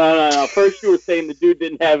 No. First you were saying the dude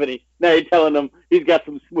didn't have any. Now you're telling him he's got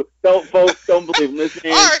some. Don't believe him. This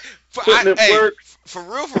man. All right. For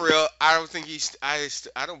real. I don't think he's. I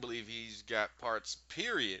don't believe he's got parts.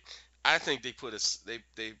 Period. I think they put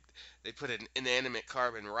they put an inanimate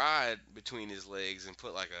carbon rod between his legs and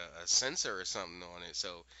put like a sensor or something on it.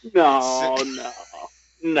 So no.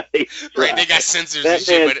 Nice. Right, they got sensors and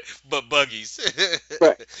shit, but buggies.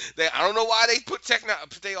 Right. I don't know why they put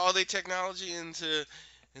all their technology into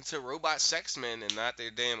robot sex men and not their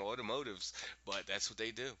damn automotives, but that's what they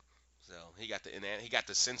do. So he got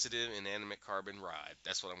the sensitive inanimate carbon rod.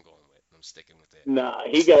 That's what I'm going with. I'm sticking with that. Nah,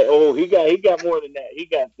 he got more than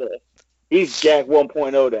that. He's Jack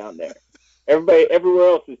 1.0 down there. Everybody, everywhere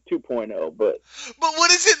else is 2.0, but what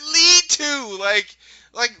does it lead to? Like,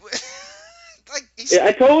 yeah,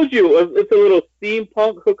 I told you it's a little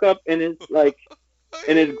steampunk hookup in his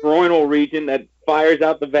in his groinal region that fires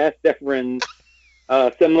out the vas deferens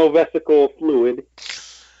seminal vesicle fluid,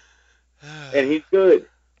 and he's good.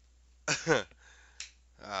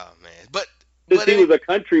 Oh man, but Since he was a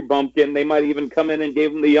country bumpkin, they might even come in and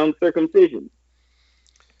gave him the young circumcision.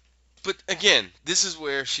 But again, this is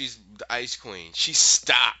where she's the ice queen. She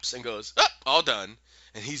stops and goes, oh, all done,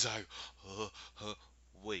 and he's like,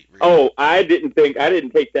 wait. Really? Oh, I didn't take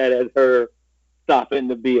that as her stopping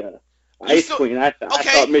to be a ice queen. I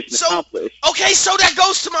thought mission accomplished. Okay, so that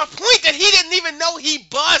goes to my point that he didn't even know he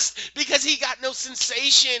bust because he got no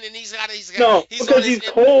sensation and he's because he's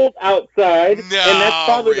cold outside, and that's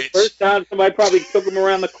probably the first time somebody probably took him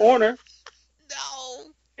around the corner.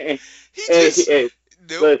 No, listen.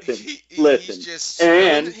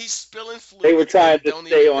 He's spilling fluid. They were trying to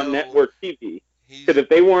stay on network TV. Because if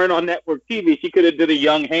they weren't on network TV, she could have did a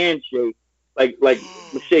young handshake, like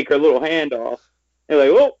shake her little hand off. And like,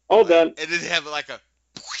 oh, all done. And then have like a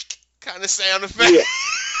kind of sound effect. Yeah.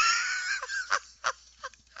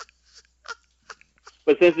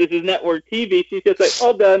 But since this is network TV, she's just like,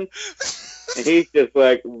 all done. And he's just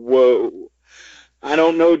like, whoa. I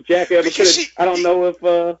don't know Jack ever could have. I don't know if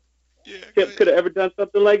Chip could have ever done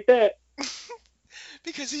something like that.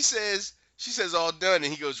 Because she says all done,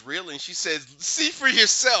 and he goes, really? And she says, see for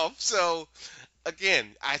yourself. So,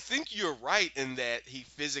 again, I think you're right in that he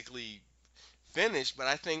physically finished, but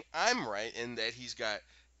I think I'm right in that he's got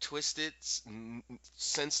twisted,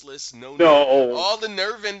 senseless, all the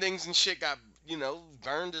nerve endings and shit got,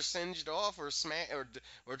 burned or singed off or smashed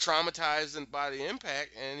or traumatized by the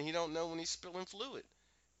impact, and he don't know when he's spilling fluid.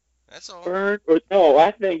 That's all. Burned or no,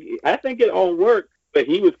 I think it all worked, but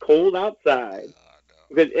he was cold outside. No.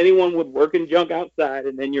 Because anyone would work and junk outside,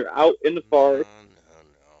 and then you're out in the forest.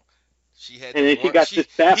 No. She had, and then she got the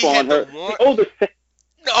sap on her. The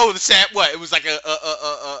sap. What? It was like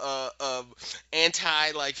a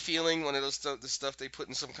anti feeling. One of those the stuff they put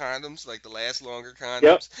in some condoms, like the last longer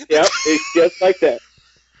condoms. Yep. It's just like that.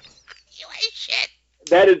 You ain't shit.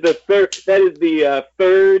 That is the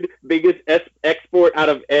third biggest export out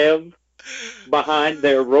of EV, behind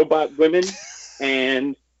their robot women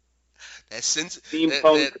and. That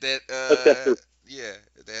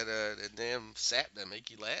damn sap that make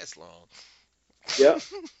you last long. Yep.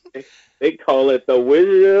 They call it the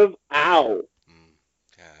Wizard of Ow.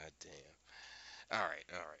 God damn. All right.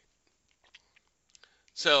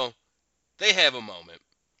 So they have a moment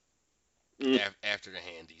after the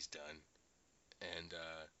handy's done, and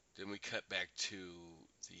then we cut back to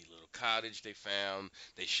the little cottage they found.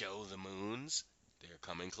 They show the moons. They're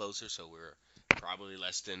coming closer, so we're probably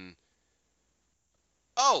less than.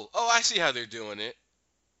 Oh, I see how they're doing it.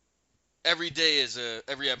 Every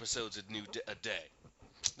episode's a day.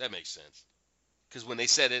 That makes sense. Because when they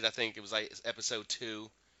said it, I think it was like episode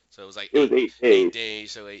 2, so it was like 8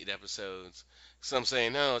 days, so 8 episodes. So I'm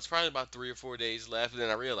saying no, it's probably about 3 or 4 days left. And then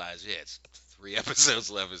I realized, it's 3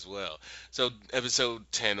 episodes left as well. So episode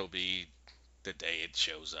 10 will be the day it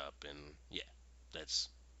shows up, and that's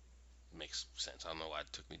makes sense. I don't know why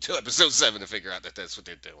it took me to episode 7 to figure out that that's what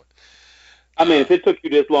they're doing. I mean, if it took you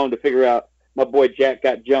this long to figure out my boy Jack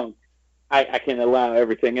got junked, I can allow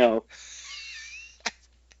everything else.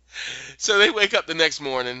 So they wake up the next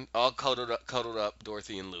morning, all cuddled up,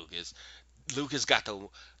 Dorothy and Lucas. Lucas got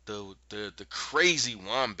the crazy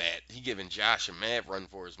wombat. He giving Josh a mad run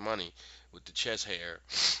for his money with the chest hair.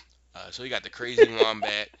 So he got the crazy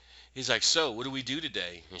wombat. He's like, so what do we do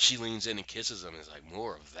today? And she leans in and kisses him. And is like,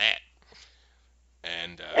 more of that.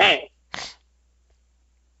 And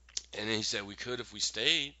and then he said, we could if we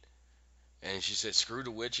stayed. And she said, screw the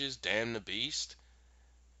witches, damn the beast.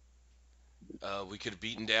 We could have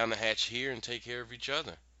beaten down the hatch here and take care of each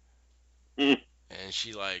other. And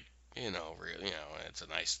she like, really, it's a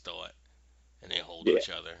nice thought. And they hold each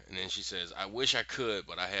other. And then she says, I wish I could,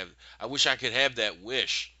 but I wish I could have that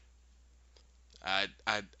wish.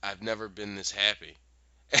 I've never been this happy.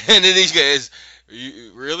 And then these guys,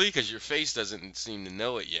 really? Because your face doesn't seem to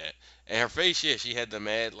know it yet. And her face, she had the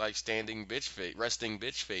mad, like, standing bitch face, resting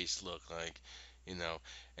bitch face look, like, And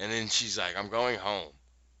then she's like, I'm going home.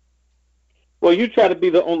 Well, you try to be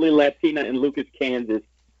the only Latina in Lucas, Kansas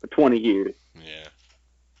for 20 years.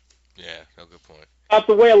 Yeah, no, good point.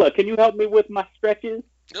 Azuela, can you help me with my stretches?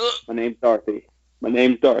 My name's Dorothy.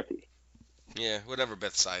 Yeah, whatever,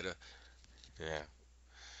 Bethsaida. Yeah.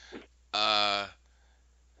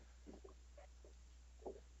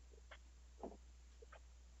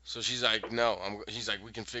 So she's like, no. He's like,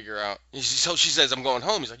 we can figure out. So she says, I'm going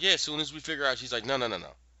home. He's like, yeah, as soon as we figure out. She's like, no.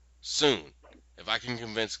 Soon. If I can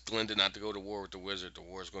convince Glinda not to go to war with the wizard,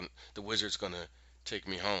 the wizard's gonna take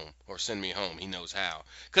me home or send me home. He knows how.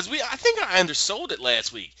 Cause I think I undersold it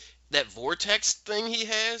last week. That vortex thing he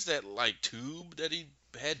has, that like tube that he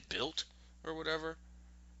had built or whatever.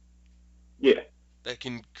 Yeah. That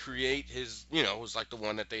can create his, it was like the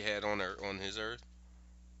one that they had on his Earth.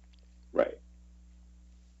 Right.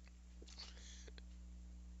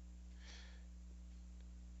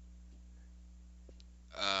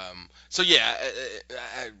 So yeah,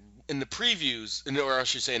 in the previews, or I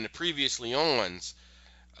should say, in the previously ons,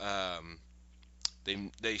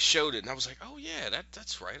 they showed it, and I was like, oh yeah,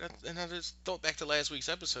 that's right. And I just thought back to last week's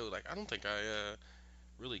episode, like I don't think I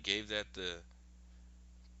really gave that the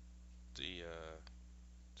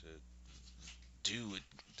due it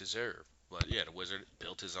deserved. But yeah, the wizard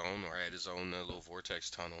built his own, or had his own little vortex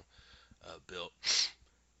tunnel built.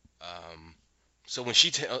 So when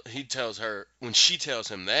she tells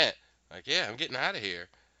him that, like, yeah, I'm getting out of here.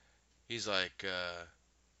 He's like,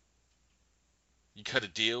 you cut a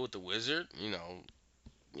deal with the wizard,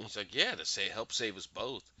 He's like, yeah, to help save us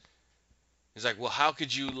both. He's like, well, how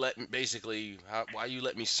could you why you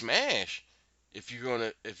let me smash if you're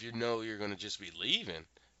gonna just be leaving,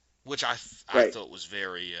 which I thought was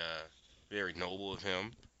very very noble of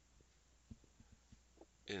him.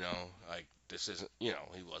 Like this isn't, he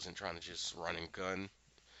wasn't trying to just run and gun.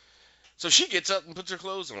 So she gets up and puts her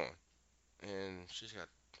clothes on, and she's got.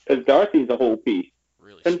 Because Dorothy's a whole piece.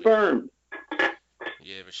 Really confirmed. Sweet.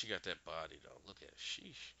 Yeah, but she got that body though. Look at it.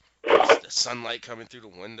 Sheesh. The sunlight coming through the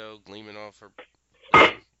window, gleaming off her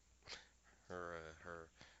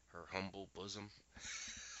humble bosom.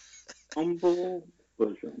 Humble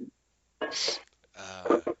bosom.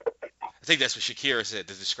 I think that's what Shakira said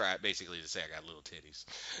to describe, basically to say I got little titties.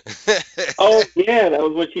 Oh yeah, that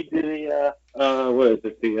was what she did. What is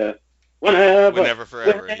it? The Whenever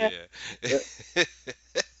Forever. Yeah.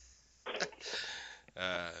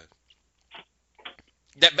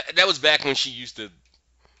 That was back when she used to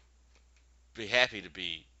be happy to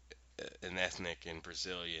be an ethnic and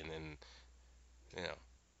Brazilian, and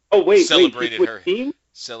Oh wait, celebrated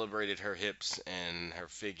her hips and her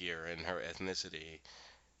figure and her ethnicity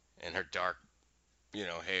and her dark,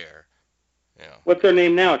 hair. What's her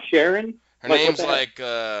name now? Sharon? Her name's like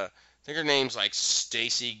I think her name's like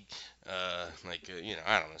Stacy, I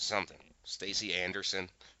don't know, something. Stacy Anderson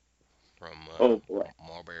from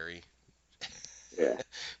Marbury. Yeah.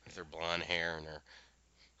 With her blonde hair and her,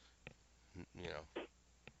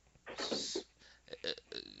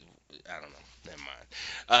 I don't know. Never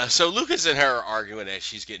mind. So Lucas and her are arguing as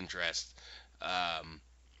she's getting dressed.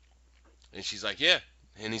 And she's like, yeah.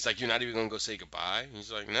 And he's like, you're not even going to go say goodbye? And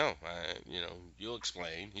he's like, no, you'll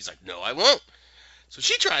explain. He's like, no, I won't. So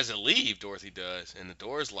she tries to leave, Dorothy does, and the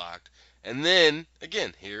door's locked. And then,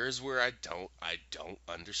 again, here's where I don't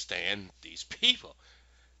understand these people.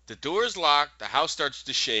 The door's locked, the house starts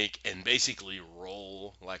to shake and basically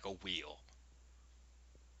roll like a wheel.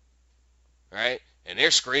 Right? And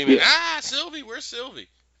they're screaming, Sylvie, where's Sylvie?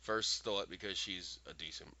 First thought, because she's a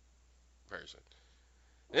decent person.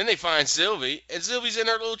 Then they find Sylvie, and Sylvie's in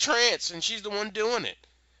her little trance, and she's the one doing it.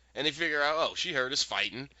 And they figure out, oh, she heard us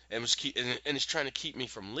fighting and is trying to keep me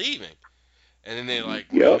from leaving. And then they're like,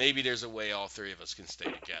 well, maybe there's a way all three of us can stay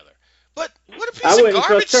together. But what a piece of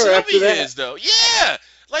garbage Sylvie is, though. Yeah!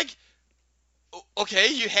 Like,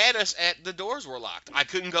 okay, you had us at the doors were locked. I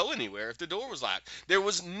couldn't go anywhere if the door was locked. There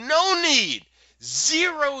was no need,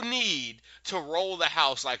 zero need to roll the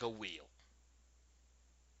house like a wheel.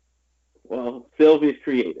 Well, Sylvie's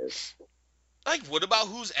creative. Like, what about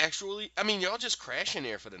who's actually... I mean, y'all just crashing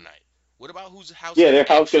there for the night. What about whose house... Yeah, their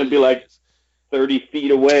house going to be like 30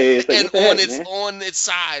 feet away. It's like, and on its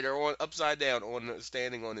side or upside down,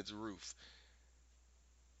 standing on its roof.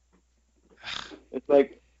 It's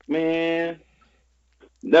like, man,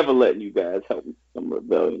 never letting you guys help some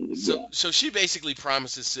rebellions again. So she basically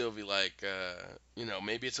promises Sylvie, like,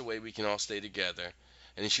 maybe it's a way we can all stay together.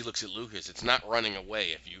 And then she looks at Lucas. It's not running away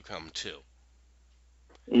if you come too.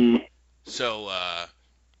 Mm. So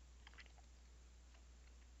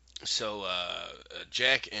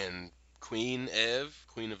Jack and Queen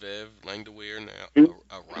of Ev, Langdewere now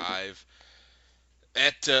arrive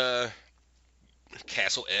at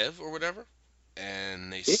Castle Ev or whatever,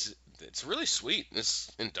 and it's really sweet.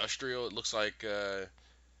 It's industrial. It looks like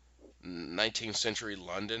 19th century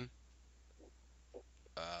London.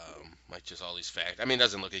 Like just all these facts. I mean, it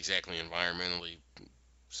doesn't look exactly environmentally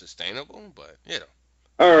sustainable, but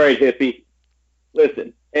All right, hippie.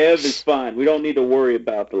 Listen, Ev is fine. We don't need to worry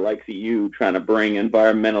about the likes of you trying to bring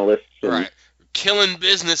environmentalists. Right. Killing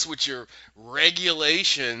business with your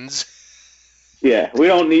regulations. Yeah, we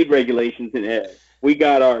don't need regulations in Ev. We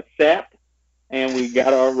got our SAP and we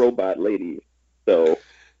got our robot ladies. So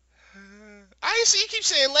I see you keep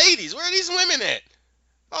saying ladies. Where are these women at?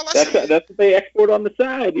 Oh, that's what they export on the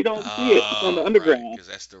side. You don't see it. It's on the underground. Because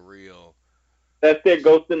that's the real. That's their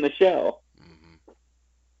Ghost in the Shell. Mm-hmm.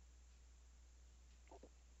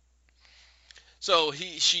 So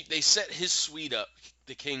they set his suite up,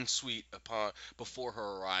 the King's suite, before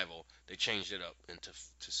her arrival. They changed it up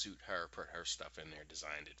to suit her, put her stuff in there,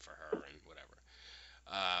 designed it for her, and whatever.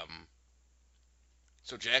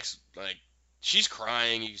 So Jack's like, she's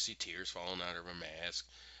crying. You can see tears falling out of her mask,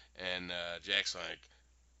 and Jack's like.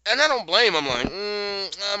 And I don't blame him. Like,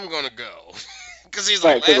 I'm gonna go, because he's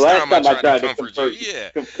like, last time I tried to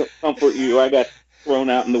comfort you, I got thrown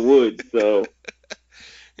out in the woods. So,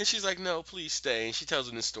 and she's like, no, please stay. And she tells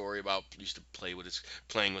him this story about used to playing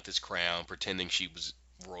with his crown, pretending she was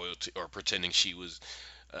royalty or pretending she was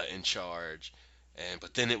in charge.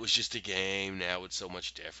 But then it was just a game. Now it's so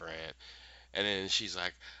much different. And then she's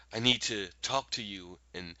like, I need to talk to you.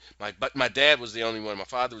 And my dad was the only one. My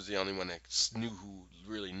father was the only one that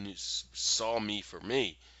saw me for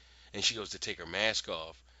me. And she goes to take her mask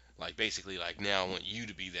off, like basically like, now I want you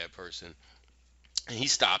to be that person. And he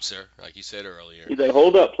stops her, like you said earlier. He's like,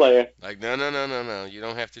 hold up, player. Like, no, you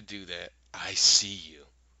don't have to do that. I see you.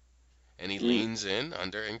 And he leans in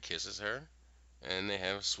under and kisses her, and they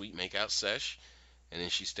have a sweet makeout sesh. And then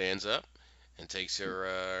she stands up and takes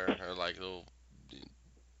her like little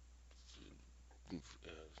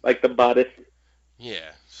like the bodice.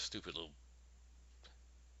 Yeah, stupid little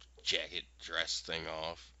jacket dress thing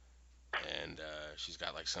off, and she's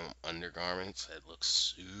got like some undergarments that look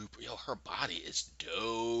super. Yo, her body is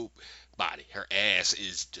dope. Her ass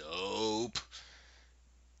is dope.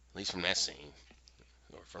 At least from that scene,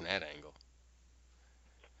 or from that angle.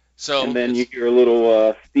 So. And then you hear a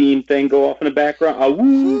little steam thing go off in the background.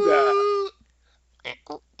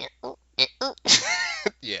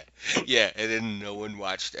 Yeah, and then no one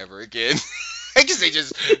watched ever again. I guess they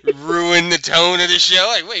just ruined the tone of the show.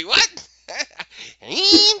 Like, wait, what?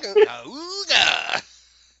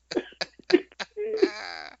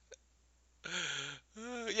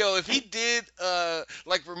 Yo, if he did,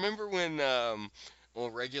 like, remember when on a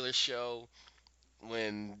regular show,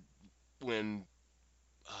 when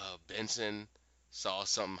Benson saw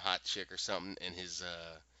some hot chick or something, and his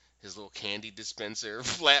little candy dispenser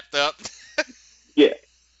flapped up. Yeah.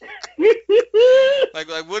 like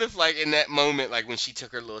what if like in that moment, like when she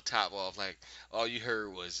took her little top off, like all you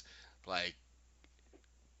heard was like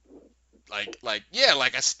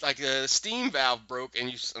a steam valve broke,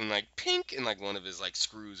 and like pink, and like one of his like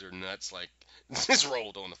screws or nuts like just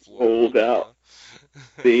rolled on the floor. Rolled out.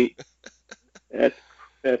 See, that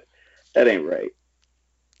ain't right.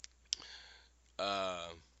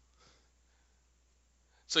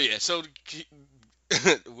 So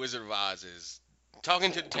Wizard of Oz is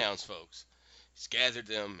talking to the townsfolk. He's gathered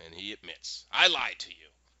them, and he admits, I lied to you.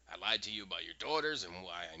 I lied to you about your daughters and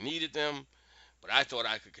why I needed them, but I thought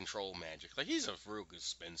I could control magic. Like, he's a real good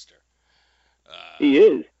spinster. He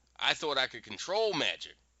is. I thought I could control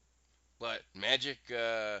magic, but magic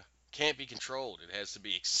can't be controlled. It has to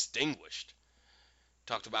be extinguished.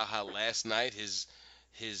 Talked about how last night his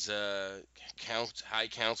high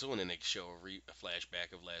council, and then they show a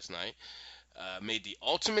flashback of last night, made the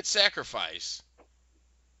ultimate sacrifice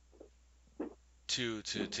to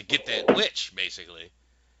get that witch, basically.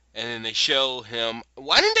 And then they show him.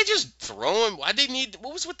 Why didn't they just throw him? Why they need?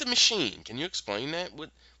 What was with the machine? Can you explain that? What?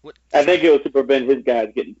 I think it was to prevent his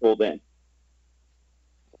guys getting pulled in.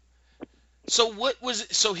 So what was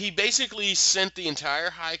it? So he basically sent the entire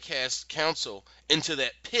High Council into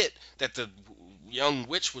that pit that the young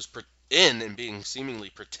witch was in and being seemingly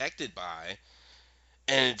protected by,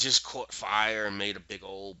 and it just caught fire and made a big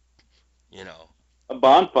old, a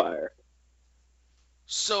bonfire.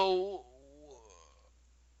 So,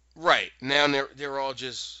 right now they're all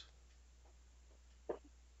just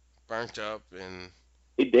burnt up, and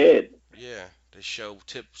he did. Yeah, they show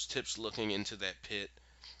Tips looking into that pit.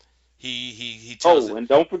 He tells. And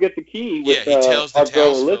don't forget the key. With, he tells the townsfolk.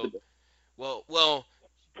 Elizabeth. Well,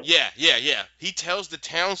 yeah. He tells the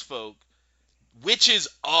townsfolk, witches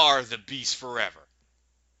are the beast forever.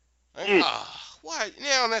 Like, why?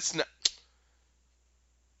 No, that's not.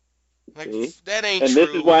 Like, that ain't and true. And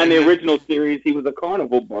this is why in the original series he was a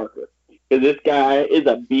carnival barker. Because this guy is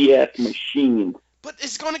a BS machine. But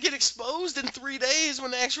it's going to get exposed in 3 days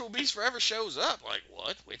when the actual Beast Forever shows up. Like,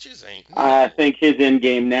 what? Witches ain't. No. I think his end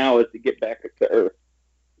game now is to get back to Earth.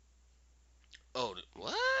 Oh,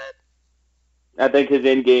 what? I think his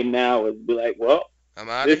end game now is be like, well, I'm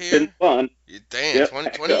out of this here. has been fun. Damn,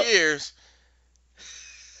 Yep, 20 years.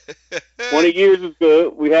 20 years is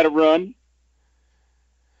good. We had a run.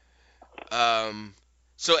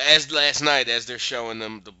 So as last night, as they're showing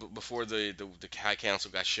them before the High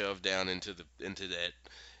Council got shoved down into that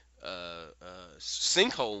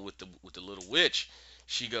sinkhole with the little witch,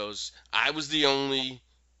 she goes, "I was the only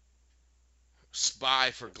spy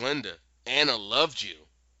for Glinda. Anna loved you,"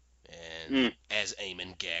 and as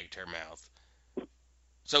Eamon gagged her mouth,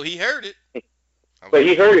 so he heard it. But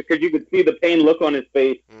he heard it because you could see the pain look on his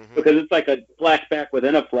face because it's like a flashback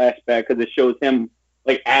within a flashback because it shows him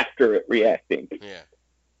like after it reacting. Yeah.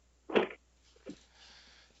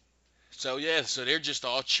 So so they're just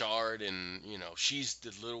all charred, and she's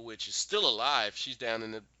the little witch is still alive. She's down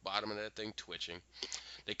in the bottom of that thing twitching.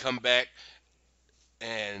 They come back,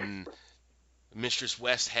 and Mistress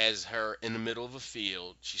West has her in the middle of a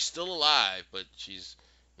field. She's still alive, but she's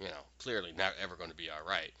clearly not ever going to be all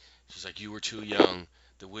right. She's like, "You were too young.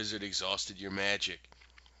 The wizard exhausted your magic."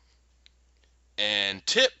 And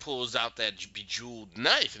Tip pulls out that bejeweled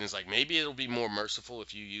knife and is like, "Maybe it'll be more merciful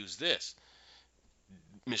if you use this."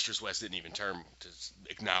 Mistress West didn't even turn to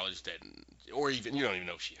acknowledge that, or even, you don't even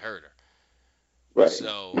know if she heard her. Right.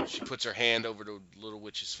 So she puts her hand over the little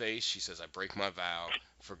witch's face. She says, "I break my vow.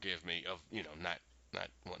 Forgive me of, not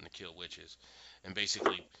wanting to kill witches," and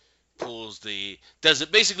basically does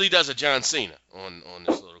a John Cena on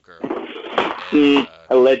this little girl. And,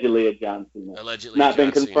 allegedly a John Cena. Allegedly, not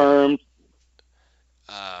been confirmed.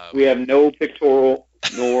 We have no pictorial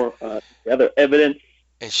nor other evidence.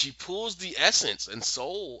 And she pulls the essence and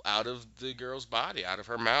soul out of the girl's body, out of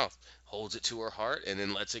her mouth, holds it to her heart, and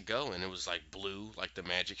then lets it go. And it was like blue, like the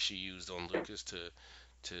magic she used on Lucas to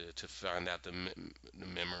find out the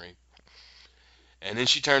memory. And then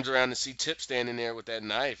she turns around to see Tip standing there with that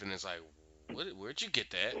knife, and it's like, where'd you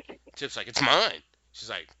get that? Tip's like, "It's mine."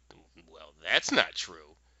 She's like, "Well, that's not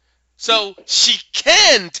true." So she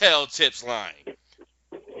can tell Tip's lying.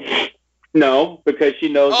 No, because she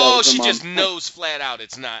knows. Oh, she just knows flat out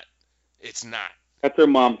it's not. It's not. That's her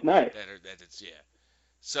mom's knife. That it's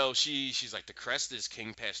So she's like, "The crest is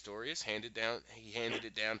King Pastorius handed down. He handed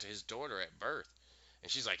it down to his daughter at birth," and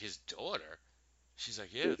she's like, "His daughter?" She's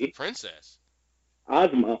like, "Yeah, the princess,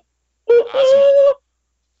 Ozma."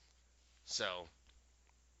 So,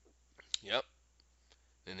 yep.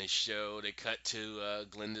 Then they cut to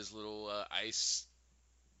Glinda's little ice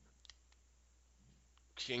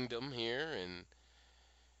kingdom here, and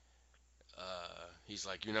he's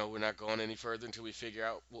like, "We're not going any further until we figure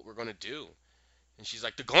out what we're going to do." And she's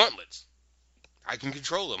like, "The gauntlets, I can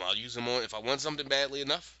control them. I'll use them on if I want something badly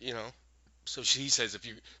enough, So he says,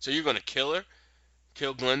 so you're going to kill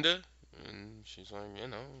Glinda?" And she's like,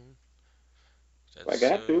 I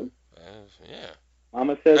got to. Yeah.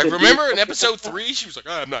 Mama says. Like, remember in episode 3, she was like,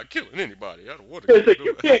 "I'm not killing anybody. I don't want to." Like,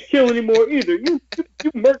 "You can't kill anymore either. You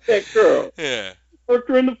murked that girl. Yeah. Murked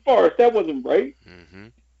her in the forest. That wasn't right." Mm-hmm.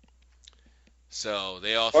 So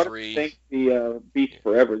they all three. I think the Beast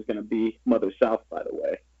Forever is going to be Mother South, by the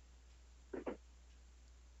way.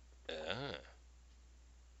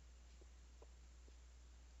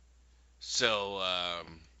 So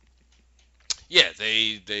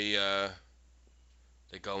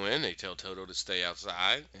they go in. They tell Toto to stay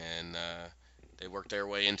outside, and they work their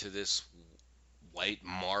way into this white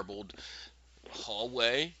marbled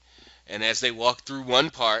hallway. And as they walk through one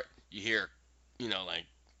part, you hear, like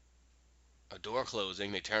a door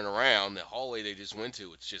closing. They turn around. The hallway they just went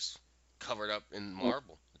to, it's just covered up in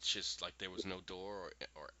marble. It's just like there was no door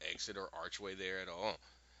or exit or archway there at all.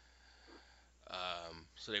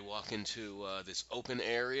 So they walk into this open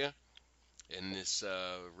area, and this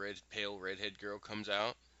pale redhead girl comes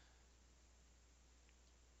out,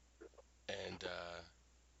 and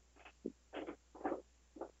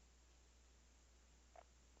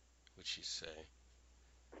what'd she say?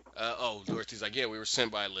 Dorothy's like, "Yeah, we were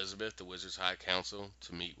sent by Elizabeth, the Wizard's High Council,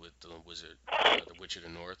 to meet with the Witch of the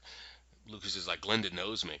North." Lucas is like, "Glinda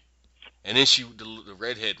knows me." And then the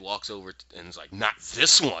redhead walks over and is like, "Not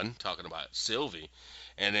this one," talking about Sylvie.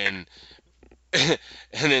 And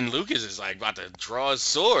then Lucas is like about to draw his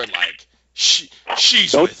sword, like, she's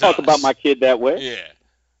Don't with talk us. about my kid that way. Yeah.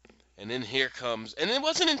 And then here comes, and it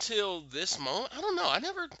wasn't until this moment, I don't know, I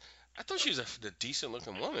thought she was a decent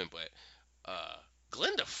looking woman, but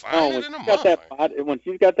Glinda finer than a motherfucker. When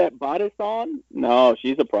she's got that bodice on, no,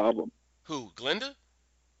 she's a problem. Who, Glinda?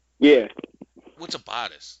 Yeah. What's a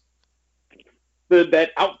bodice?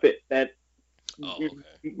 That outfit, that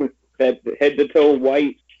head to toe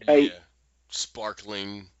white, tight. Yeah.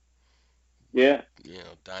 Sparkling Yeah.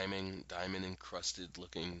 Diamond encrusted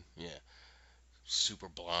looking. Yeah, super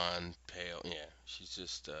blonde, pale. Yeah, she's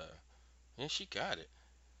just yeah, she got it.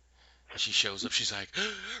 And she shows up. She's like,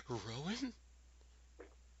 Rowan?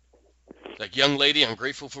 Like, young lady, I'm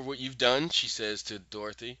grateful for what you've done, she says to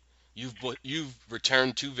Dorothy. You've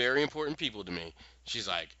returned two very important people to me. She's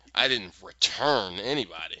like, I didn't return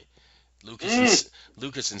anybody.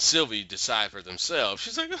 Lucas and Sylvie decide for themselves.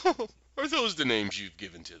 She's like, oh, are those the names you've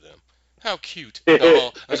given to them? How cute.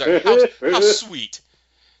 No, I'm sorry, how sweet.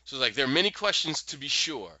 She was like, there are many questions to be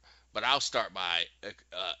sure, but I'll start by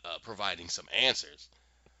providing some answers.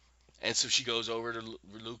 And so she goes over to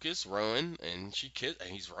Lucas, Rowan, and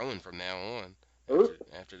he's Rowan from now on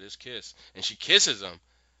after this kiss. And she kisses him,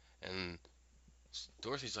 and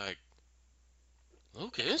Dorothy's like,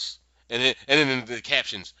 Lucas? And then in the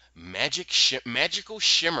captions, magical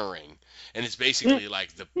shimmering. And it's basically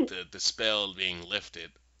like the spell being lifted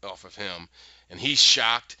off of him. And he's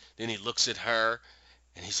shocked. Then he looks at her,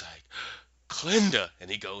 and he's like, Glinda. And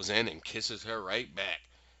he goes in and kisses her right back.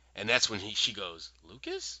 And that's when she goes,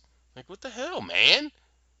 Lucas? Like, what the hell, man?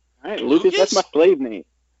 All right, Lucas, that's my slave name.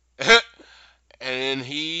 And then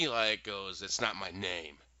he, like, goes, it's not my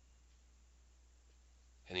name.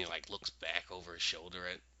 And he, like, looks back over his shoulder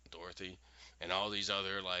at Dorothy. And all these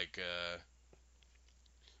other, like,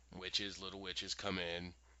 little witches come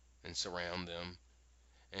in and surround them.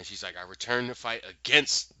 And she's like, I return to fight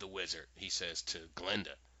against the wizard, he says to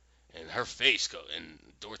Glinda. And her face and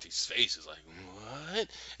Dorothy's face is like, what?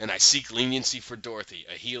 And I seek leniency for Dorothy,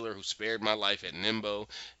 a healer who spared my life at Nimbo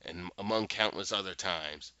and among countless other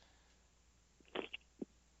times,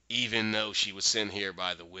 even though she was sent here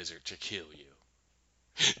by the wizard to kill you.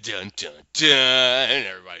 Dun, dun, dun. And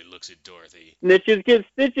everybody looks at Dorothy. Snitches get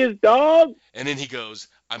stitches, dog. And then he goes,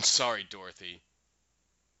 I'm sorry, Dorothy.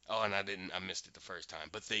 Oh, and I missed it the first time,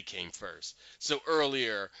 but they came first. So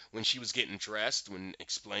earlier, when she was getting dressed, when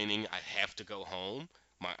explaining I have to go home,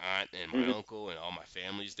 my aunt and my uncle and all my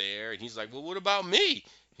family's there, and he's like, well, what about me?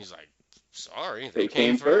 He's like, sorry, they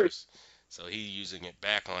came first. So he's using it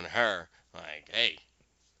back on her, like, hey,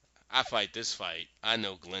 I fight this fight. I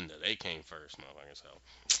know Glinda. They came first, motherfucker. So.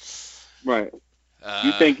 Right.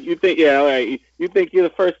 You think, yeah, all right. You think you're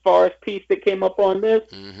the first forest piece that came up on this?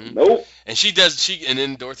 Mm-hmm. Nope. And and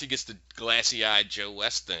then Dorothy gets the glassy-eyed Joe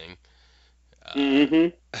West thing.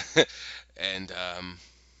 And,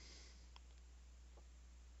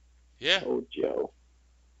 yeah. Oh, Joe.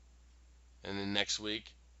 And then next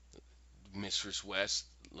week, Mistress West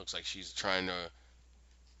looks like she's trying to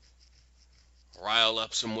rile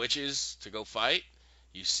up some witches to go fight.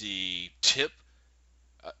 You see Tip.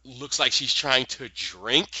 Looks like she's trying to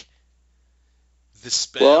drink the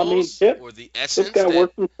spells or the essence. Tip's got to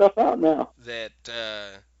work some stuff out now. That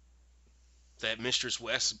Mistress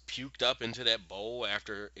West puked up into that bowl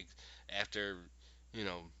after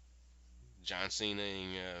John Cena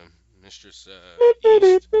and Mistress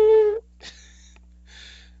East.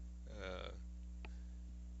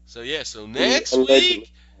 So next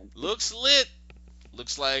week looks lit.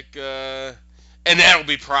 Looks like and that'll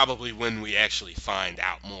be probably when we actually find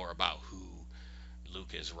out more about who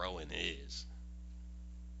Lucas Rowan is.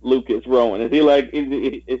 Lucas Rowan. Is he like?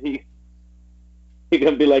 Is he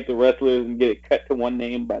gonna be like the wrestlers and get it cut to one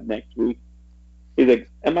name by next week? He's like,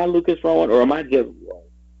 am I Lucas Rowan or am I just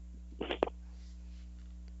Rowan?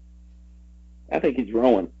 I think he's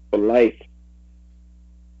Rowan for life.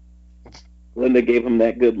 Linda gave him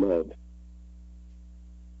that good love.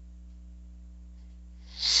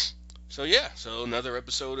 So yeah, so another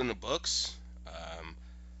episode in the books.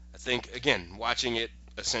 I think, again, watching it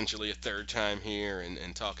essentially a third time here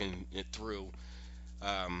and talking it through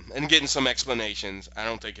and getting some explanations, I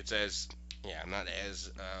don't think it's I'm not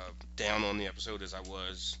as down on the episode as I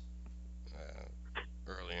was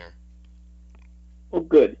earlier. Oh,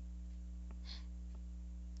 good.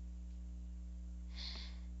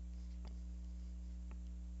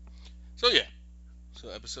 So yeah, so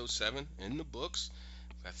episode 7 in the books.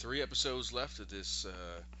 Got 3 episodes left of this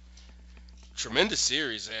tremendous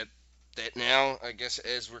series that now, I guess,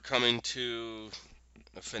 as we're coming to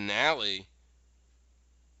a finale,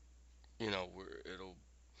 it'll,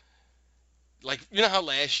 like, how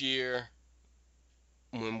last year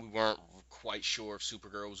when we weren't quite sure if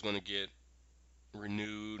Supergirl was going to get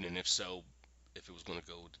renewed, and if so, if it was going to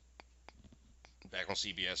go back on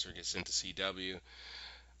CBS or get sent to CW.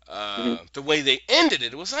 The way they ended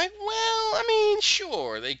it was like, well, I mean,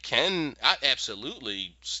 sure, they can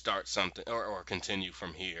absolutely start something or continue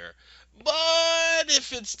from here. But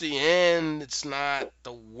if it's the end, it's not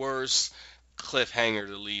the worst cliffhanger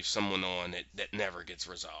to leave someone on that never gets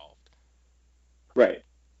resolved. Right.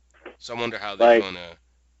 So I wonder how they're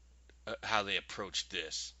how they approached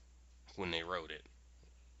this when they wrote it.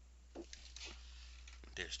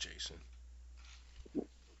 There's Jason.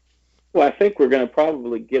 Well, I think we're going to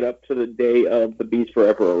probably get up to the day of the Beast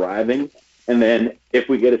Forever arriving, and then if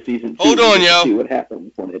we get a season 2, we'll see what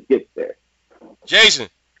happens when it gets there. Jason,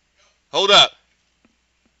 hold up.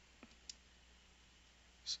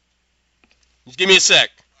 Just give me a sec.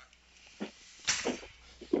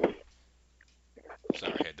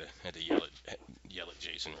 Sorry, I had to yell at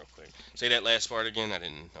Jason real quick. Say that last part again.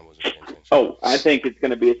 I wasn't paying attention. Oh, I think it's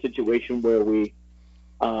going to be a situation where we.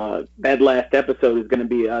 That last episode is going to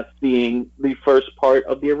be us seeing the first part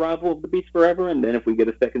of the arrival of the Beast Forever, and then if we get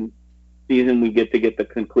a second season, we get the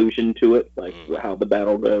conclusion to it, like how the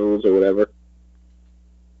battle goes or whatever.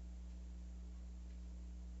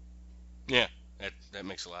 Yeah, that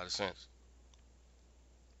makes a lot of sense.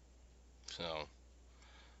 So,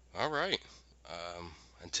 all right.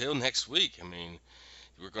 Until next week. I mean,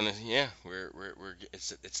 we're gonna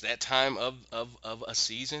it's that time of a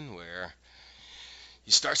season where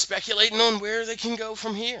you start speculating on where they can go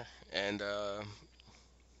from here. And I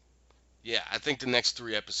think the next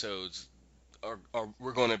 3 episodes are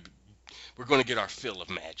we're gonna get our fill of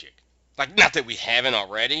magic. Like, not that we haven't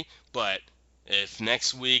already, but if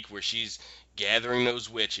next week where she's gathering those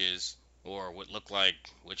witches, or what look like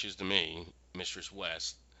witches to me, Mistress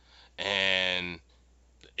West, and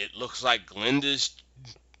it looks like Glinda's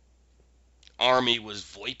army was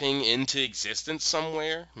voiping into existence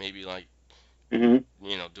somewhere, maybe like doing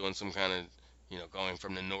some kind of, going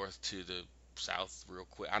from the north to the south real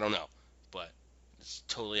quick. I don't know, but it's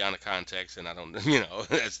totally out of context, and I don't,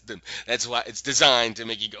 that's why it's designed to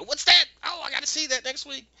make you go, "What's that? Oh, I got to see that next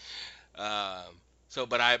week." But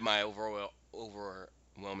my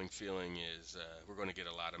overwhelming feeling is we're going to get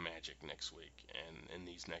a lot of magic next week, and in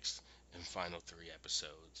these next and final 3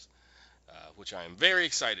 episodes, which I am very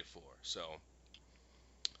excited for. So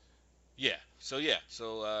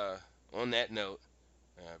on that note,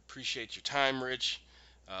 appreciate your time, Rich.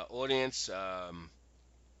 Audience,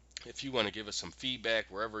 if you want to give us some feedback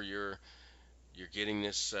wherever you're getting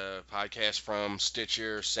this podcast from,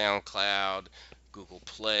 Stitcher, SoundCloud, Google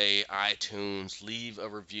Play, iTunes, leave a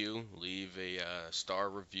review, leave a star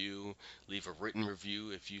review, leave a written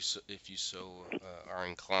review if you so are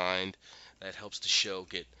inclined. That helps the show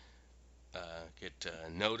get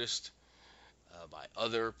noticed by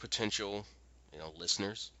other potential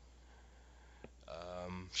listeners.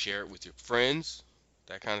 Share it with your friends,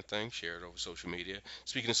 that kind of thing. Share it over social media.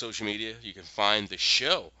 Speaking of social media, you can find the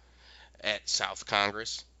show at South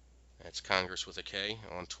Congress. That's Congress with a K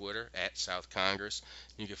on Twitter, at South Congress.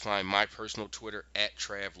 You can find my personal Twitter at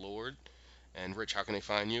TravLord. And Rich, how can they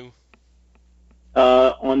find you?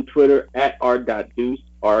 On Twitter at r.deuce,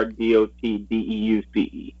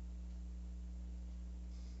 RDOTDEUCE.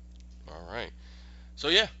 All right.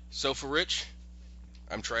 So for Rich,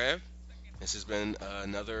 I'm Trav. This has been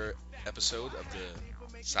another episode of the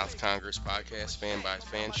South Congress Podcast Fan by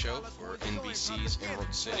Fan Show for NBC's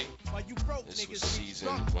Emerald City. This was Season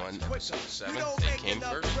 1, Episode 7. They came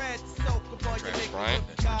first. Travis Bryant,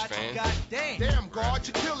 that's Rich Fan. Damn, God,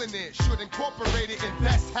 you're killing it. Should incorporate it,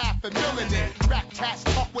 invest $500,000 in it. Rap cats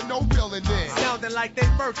talk with no real in it. Sounding like they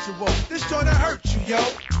virtual. This joint hurt you, yo.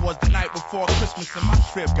 Was the night before Christmas and my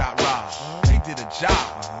crib got robbed. They did a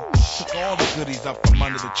job. Took all the goodies up from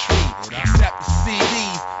under the tree, except the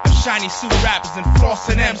CDs of shiny suit rappers and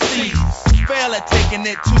flossing MCs. Fail at taking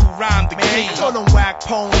it to rhyme the key. So them whack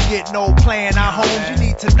poems get no playing our homes. You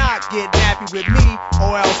need to not get happy with me,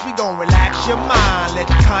 or else we gon' relax your mind, let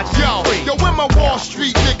the conscience free. Yo, where my Wall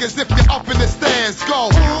Street niggas, if you're up in the stands, go.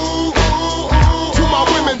 Ooh, ooh, ooh. To my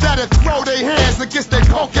women that'll throw their hands against their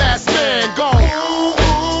coke ass man, go. Ooh,